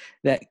 Missouri,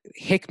 that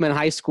Hickman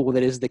High School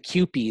that is the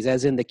Cupies,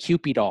 as in the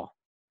Cupid doll.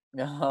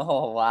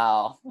 Oh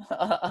wow.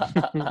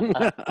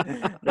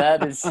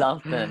 That is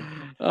something.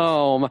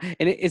 Oh,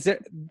 and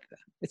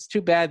it's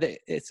too bad that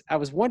I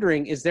was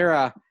wondering, is there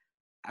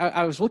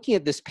I was looking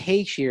at this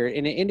page here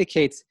and it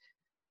indicates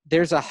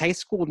there's a high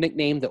school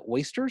nicknamed the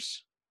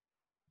Oysters.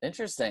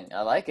 Interesting.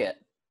 I like it.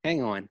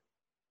 Hang on.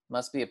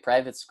 Must be a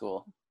private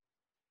school.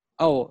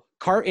 Oh,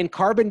 in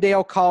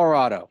Carbondale,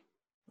 Colorado.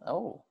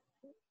 Oh,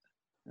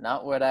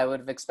 not what I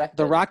would have expected.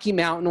 The Rocky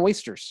Mountain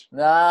Oysters.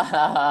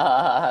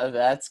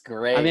 That's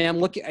great. I mean, I'm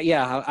looking.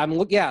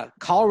 Yeah,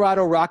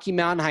 Colorado Rocky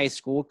Mountain High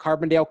School,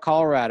 Carbondale,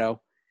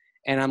 Colorado,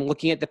 and I'm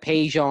looking at the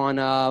page on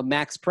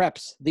Max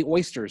Preps. The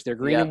Oysters. They're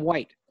green and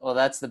white. Well,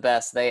 that's the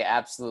best. They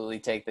absolutely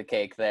take the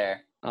cake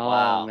there. Oh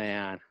wow.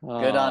 Man,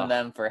 good on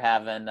them for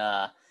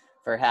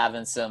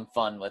having some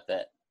fun with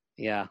it.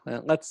 Yeah,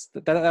 that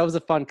was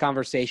a fun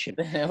conversation.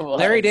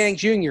 Larry Dang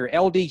Jr.,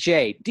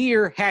 LDJ,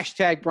 dear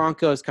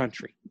 #Broncos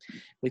Country.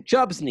 With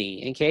Chubb's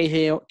knee and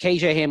KJ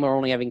Hamler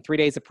only having 3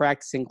 days of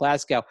practice in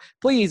Glasgow,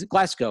 please,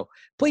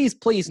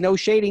 no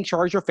shading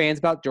Charger fans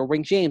about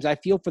Derwin James. I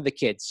feel for the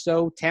kid.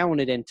 So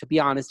talented, and to be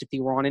honest, if he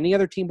were on any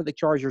other team but the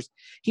Chargers,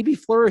 he'd be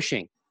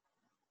flourishing.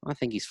 I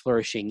think he's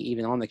flourishing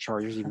even on the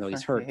Chargers, even though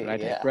he's hurt, but I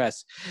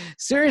digress.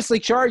 Seriously,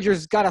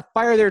 Chargers got to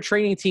fire their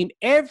training team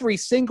every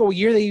single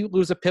year they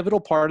lose a pivotal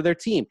part of their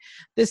team.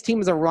 This team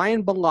is a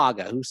Ryan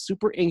Balaga, who's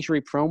super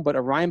injury-prone, but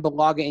a Ryan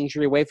Balaga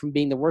injury away from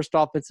being the worst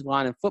offensive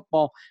line in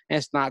football, and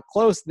it's not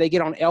close. They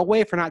get on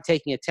Elway for not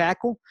taking a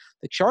tackle.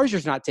 The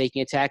Chargers not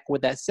taking a tackle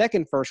with that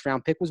second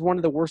first-round pick was one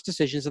of the worst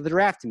decisions of the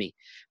draft to me.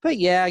 But,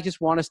 yeah, I just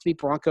want us to be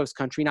Broncos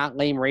country, not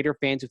lame Raider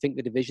fans who think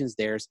the division's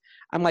theirs.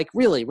 I'm like,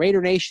 really,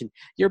 Raider Nation,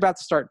 you're about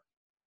to start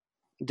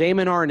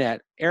Damon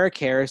Arnett, Eric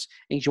Harris,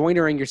 and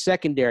Joyner in your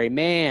secondary.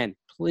 Man,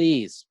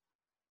 please.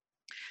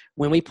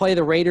 When we play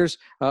the Raiders,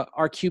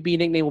 our QB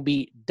nickname will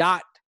be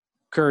Dot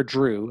Kerr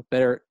Drew.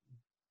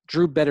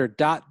 Drew better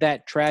dot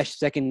that trash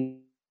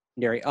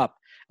secondary up.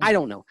 I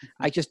don't know.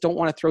 I just don't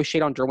want to throw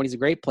shade on Drew when he's a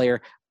great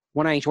player.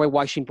 When I enjoy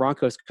watching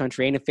Broncos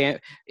country and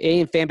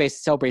fan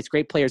base celebrates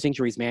great players'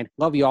 injuries, man.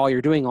 Love you all.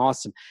 You're doing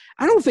awesome.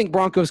 I don't think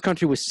Broncos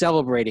country was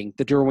celebrating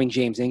the Derwin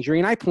James injury,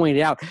 and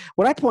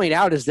what I pointed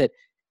out is that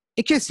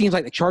it just seems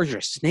like the Chargers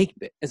are snake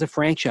bit as a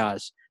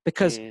franchise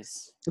because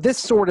this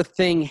sort of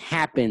thing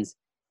happens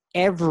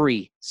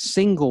every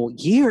single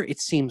year, it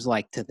seems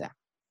like, to them.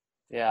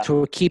 Yeah.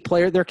 To a key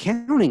player they're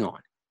counting on.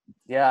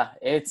 Yeah,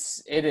 it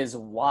is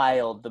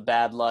wild the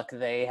bad luck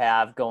they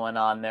have going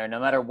on there. No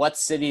matter what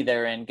city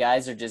they're in,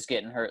 guys are just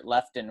getting hurt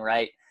left and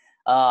right.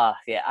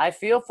 Yeah, I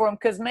feel for them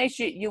because, Mace,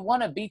 you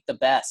want to beat the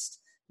best.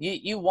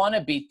 You want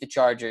to beat the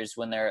Chargers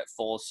when they're at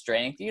full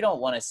strength. You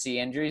don't want to see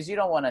injuries. You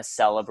don't want to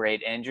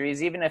celebrate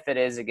injuries, even if it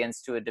is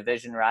against a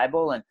division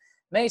rival. And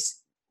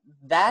Mace,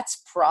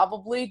 that's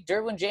probably –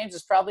 Derwin James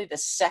is probably the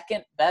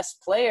second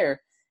best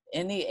player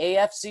in the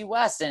AFC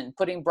West, and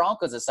putting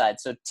Broncos aside.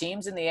 So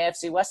teams in the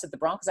AFC West that the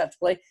Broncos have to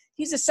play,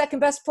 he's the second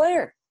best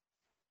player.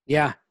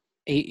 Yeah,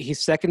 he's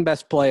second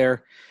best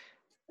player.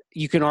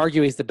 You can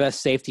argue he's the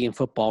best safety in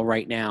football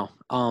right now.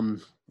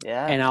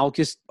 Yeah. And I'll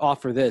just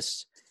offer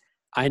this.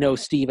 I know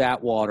Steve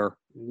Atwater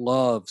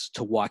loves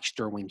to watch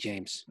Derwin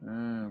James.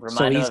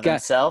 Remind him of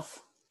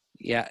himself?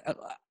 Yeah,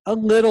 a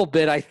little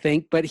bit, I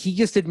think, but he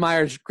just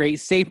admires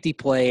great safety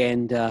play.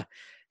 And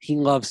he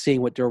loves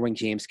seeing what Derwin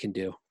James can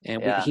do.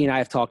 And Yeah. he and I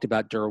have talked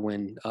about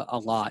Derwin a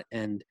lot.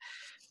 And,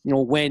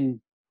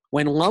 when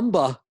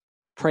Lumba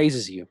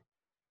praises you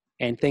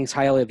and thinks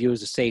highly of you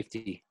as a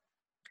safety,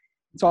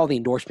 it's all the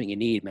endorsement you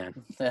need, man.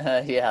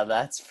 Yeah,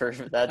 that's for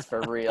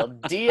real.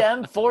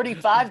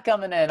 DM45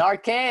 coming in.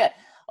 Archaea.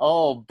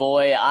 Oh,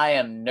 boy, I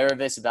am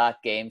nervous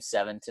about Game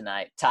 7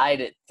 tonight.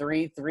 Tied at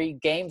 3-3.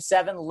 Game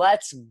 7,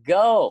 let's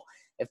go.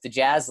 If the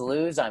Jazz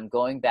lose, I'm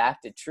going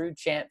back to True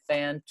Chant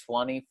Fan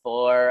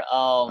 24.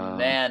 Oh,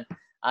 man.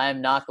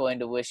 I'm not going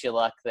to wish you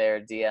luck there,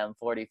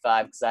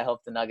 DM45, because I hope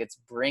the Nuggets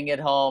bring it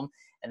home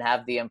and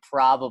have the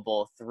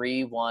improbable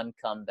 3-1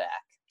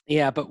 comeback.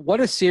 Yeah, but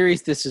what a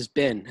series this has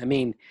been. I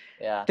mean,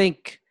 I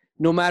think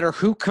no matter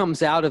who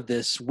comes out of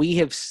this, we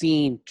have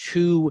seen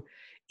two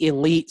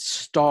elite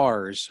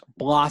stars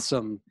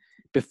blossom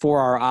before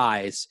our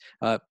eyes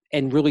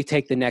and really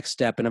take the next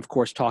step. And, of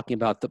course, talking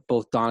about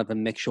both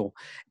Donovan Mitchell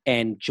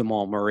and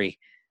Jamal Murray.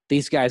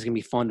 These guys are going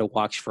to be fun to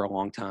watch for a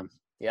long time.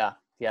 Yeah,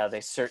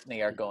 they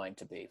certainly are going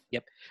to be.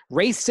 Yep.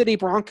 Race City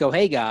Bronco.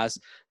 Hey, guys,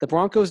 the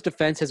Broncos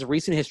defense has a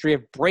recent history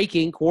of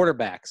breaking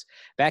quarterbacks.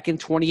 Back in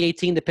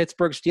 2018, the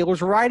Pittsburgh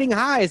Steelers were riding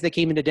high as they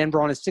came into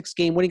Denver on a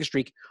 6-game winning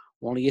streak,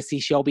 only to see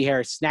Shelby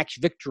Harris snatch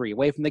victory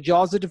away from the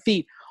jaws of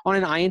defeat on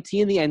an INT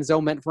in the end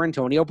zone meant for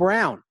Antonio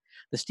Brown.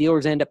 The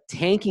Steelers end up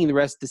tanking the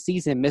rest of the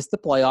season and missed the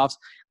playoffs,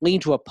 leading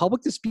to a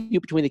public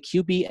dispute between the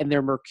QB and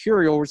their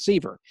mercurial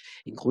receiver.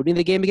 Including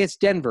the game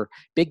against Denver,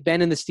 Big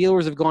Ben and the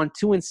Steelers have gone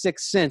 2-6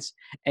 since,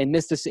 and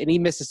he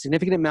missed a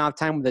significant amount of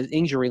time with an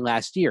injury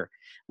last year.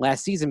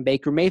 Last season,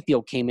 Baker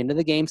Mayfield came into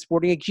the game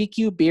sporting a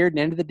GQ beard and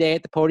ended the day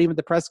at the podium of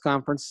the press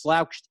conference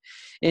slouched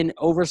in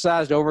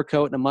oversized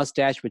overcoat and a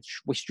mustache,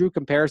 which drew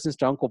comparisons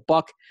to Uncle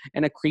Buck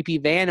and a creepy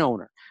van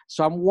owner.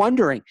 So I'm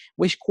wondering,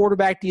 which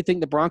quarterback do you think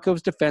the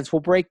Broncos defense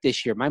will break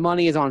this year? My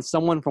money is on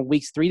someone from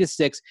weeks 3 to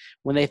 6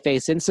 when they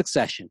face in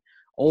succession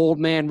Old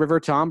Man River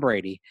Tom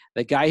Brady,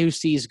 the guy who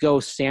sees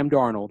ghosts Sam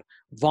Darnold,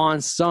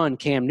 Vaughn's son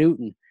Cam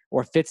Newton,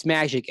 or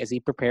Fitzmagic as he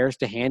prepares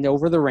to hand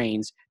over the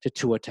reins to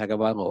Tua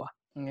Tagovailoa.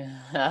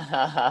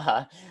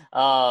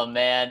 Oh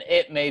man,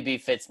 it may be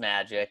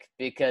Fitzmagic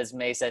because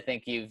Mace, I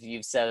think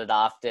you've said it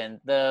often.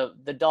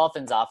 The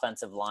Dolphins'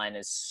 offensive line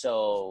is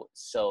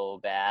so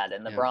bad,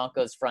 and the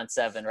Broncos' front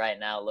seven right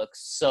now looks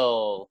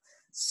so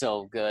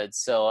good.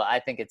 So I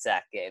think it's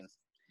that game.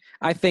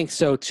 I think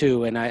so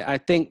too, and I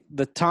think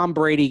the Tom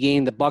Brady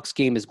game, the Bucs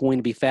game, is going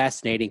to be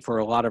fascinating for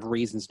a lot of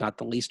reasons, not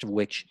the least of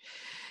which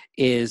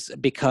is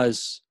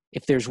because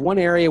if there's one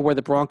area where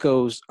the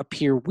Broncos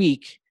appear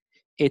weak,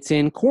 it's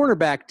in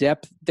cornerback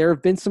depth. There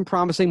have been some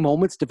promising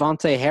moments.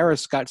 Devontae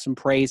Harris got some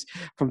praise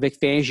from Vic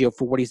Fangio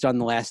for what he's done in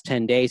the last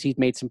 10 days. He's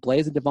made some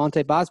plays, and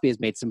Devontae Bosby has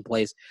made some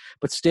plays.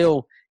 But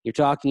still, you're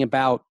talking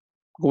about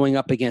going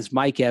up against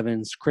Mike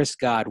Evans, Chris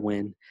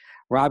Godwin,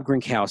 Rob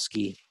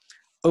Gronkowski.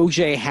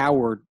 O.J.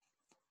 Howard,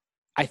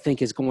 I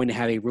think, is going to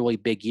have a really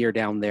big year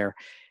down there.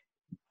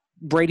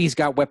 Brady's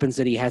got weapons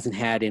that he hasn't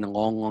had in a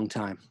long, long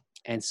time.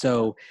 And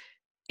so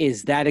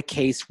is that a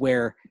case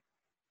where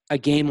a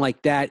game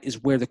like that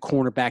is where the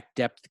cornerback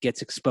depth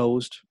gets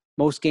exposed?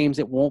 Most games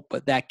it won't,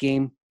 but that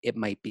game, it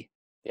might be.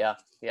 Yeah,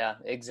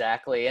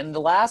 exactly. And the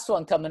last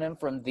one coming in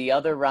from the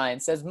other Ryan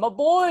says, my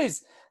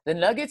boys, the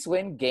Nuggets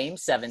win Game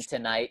 7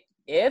 tonight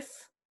if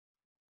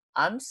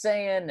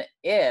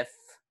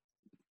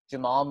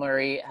Jamal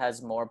Murray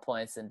has more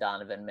points than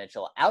Donovan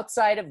Mitchell.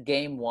 Outside of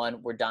Game 1,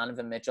 where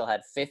Donovan Mitchell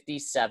had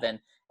 57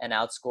 and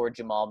outscored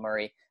Jamal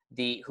Murray,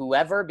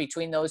 whoever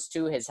between those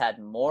two has had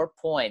more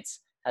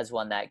points has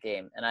won that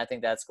game. And I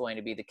think that's going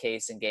to be the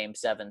case in Game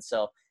 7.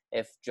 So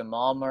if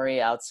Jamal Murray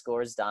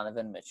outscores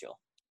Donovan Mitchell.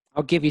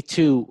 I'll give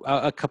you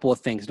a couple of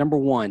things. Number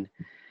one,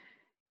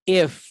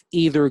 if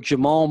either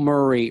Jamal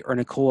Murray or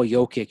Nikola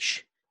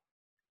Jokic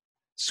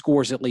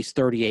scores at least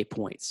 38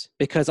 points,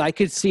 because I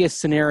could see a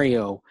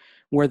scenario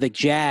where the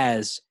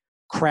Jazz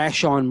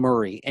crash on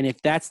Murray. And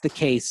if that's the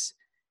case,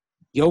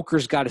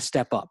 Joker's got to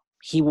step up.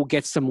 He will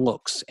get some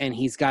looks, and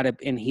he's got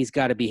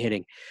to be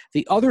hitting.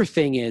 The other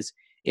thing is,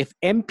 if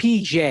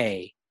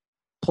MPJ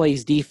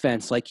plays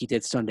defense like he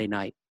did Sunday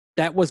night,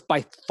 that was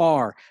by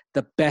far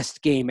the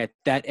best game at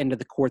that end of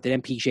the court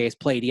that MPJ has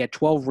played. He had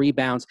 12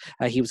 rebounds.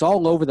 He was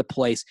all over the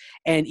place.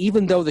 And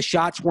even though the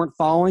shots weren't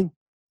falling,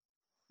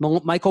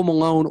 Michael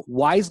Malone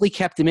wisely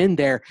kept him in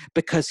there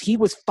because he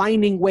was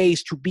finding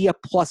ways to be a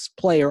plus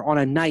player on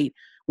a night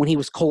when he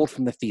was cold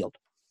from the field.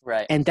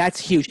 Right. And that's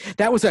huge.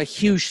 That was a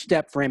huge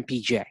step for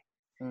MPJ.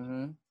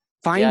 Mm-hmm.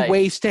 Find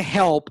ways to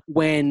help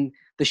when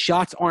the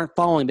shots aren't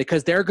falling,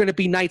 because there are going to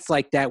be nights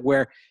like that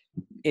where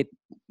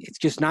it's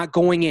just not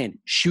going in.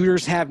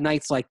 Shooters have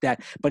nights like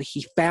that, but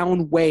he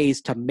found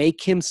ways to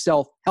make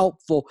himself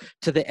helpful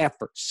to the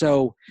effort.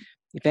 So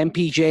if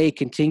MPJ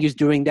continues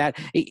doing that,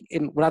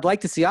 and what I'd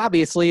like to see,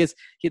 obviously, is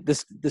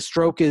the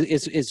stroke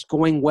is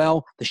going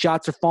well, the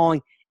shots are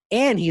falling,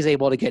 and he's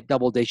able to get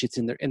double digits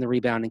in the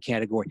rebounding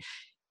category.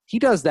 He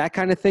does that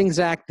kind of thing,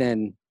 Zach,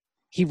 then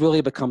he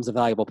really becomes a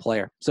valuable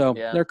player. So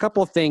there are a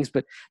couple of things,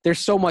 but there's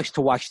so much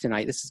to watch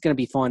tonight. This is going to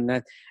be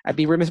fun. I'd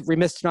be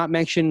remiss to not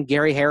mention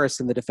Gary Harris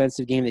in the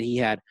defensive game that he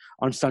had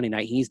on Sunday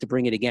night. He needs to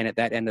bring it again at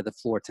that end of the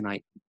floor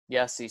tonight.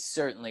 Yes, he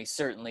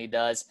certainly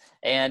does.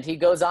 And he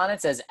goes on and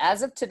says,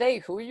 as of today,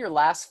 who are your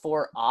last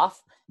 4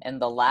 off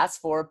and the last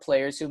 4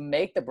 players who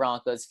make the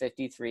Broncos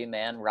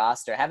 53-man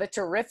roster? Have a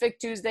terrific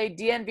Tuesday.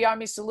 DNVR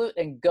Army salute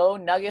and go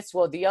Nuggets.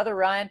 Well, the other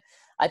Ryan,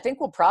 I think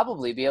we'll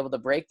probably be able to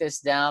break this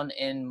down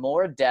in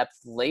more depth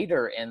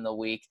later in the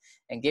week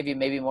and give you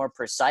maybe more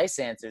precise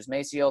answers.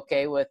 Mace, you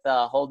okay with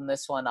holding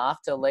this one off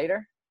till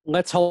later?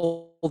 Let's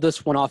hold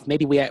this one off.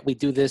 Maybe we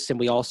do this, and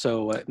we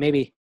also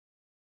maybe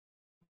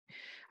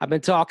I've been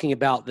talking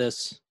about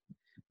this.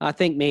 I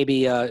think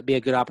maybe it'd be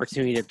a good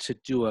opportunity to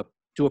do a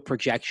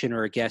projection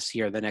or a guess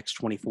here the next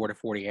 24 to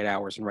 48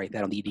 hours and write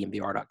that on the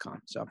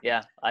DNVR.com. So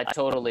yeah, I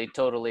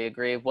totally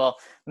agree. Well,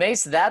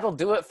 Mace, that'll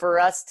do it for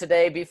us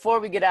today. Before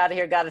we get out of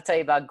here, got to tell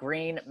you about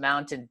Green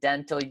Mountain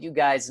Dental. You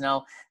guys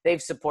know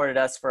they've supported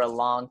us for a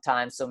long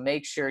time, so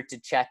make sure to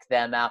check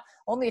them out.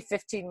 Only a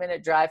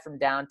 15-minute drive from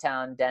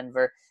downtown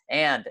Denver.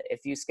 And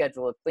if you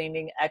schedule a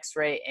cleaning,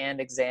 x-ray, and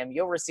exam,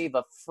 you'll receive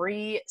a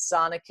free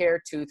Sonicare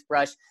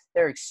toothbrush.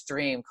 They're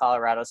extreme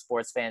Colorado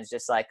sports fans,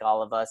 just like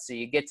all of us. So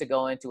you get to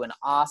go into an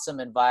awesome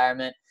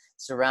environment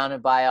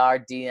surrounded by our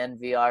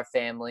DNVR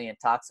family and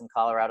talk some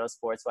Colorado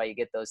sports while you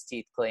get those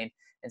teeth cleaned.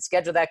 And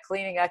schedule that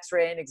cleaning,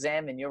 x-ray, and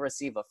exam, and you'll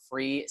receive a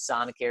free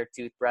Sonicare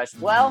toothbrush.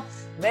 Well,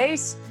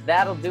 Mace,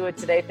 that'll do it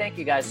today. Thank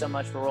you guys so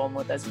much for rolling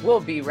with us.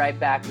 We'll be right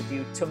back with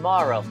you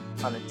tomorrow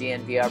on the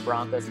DNVR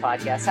Broncos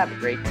Podcast. Have a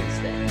great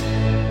Tuesday.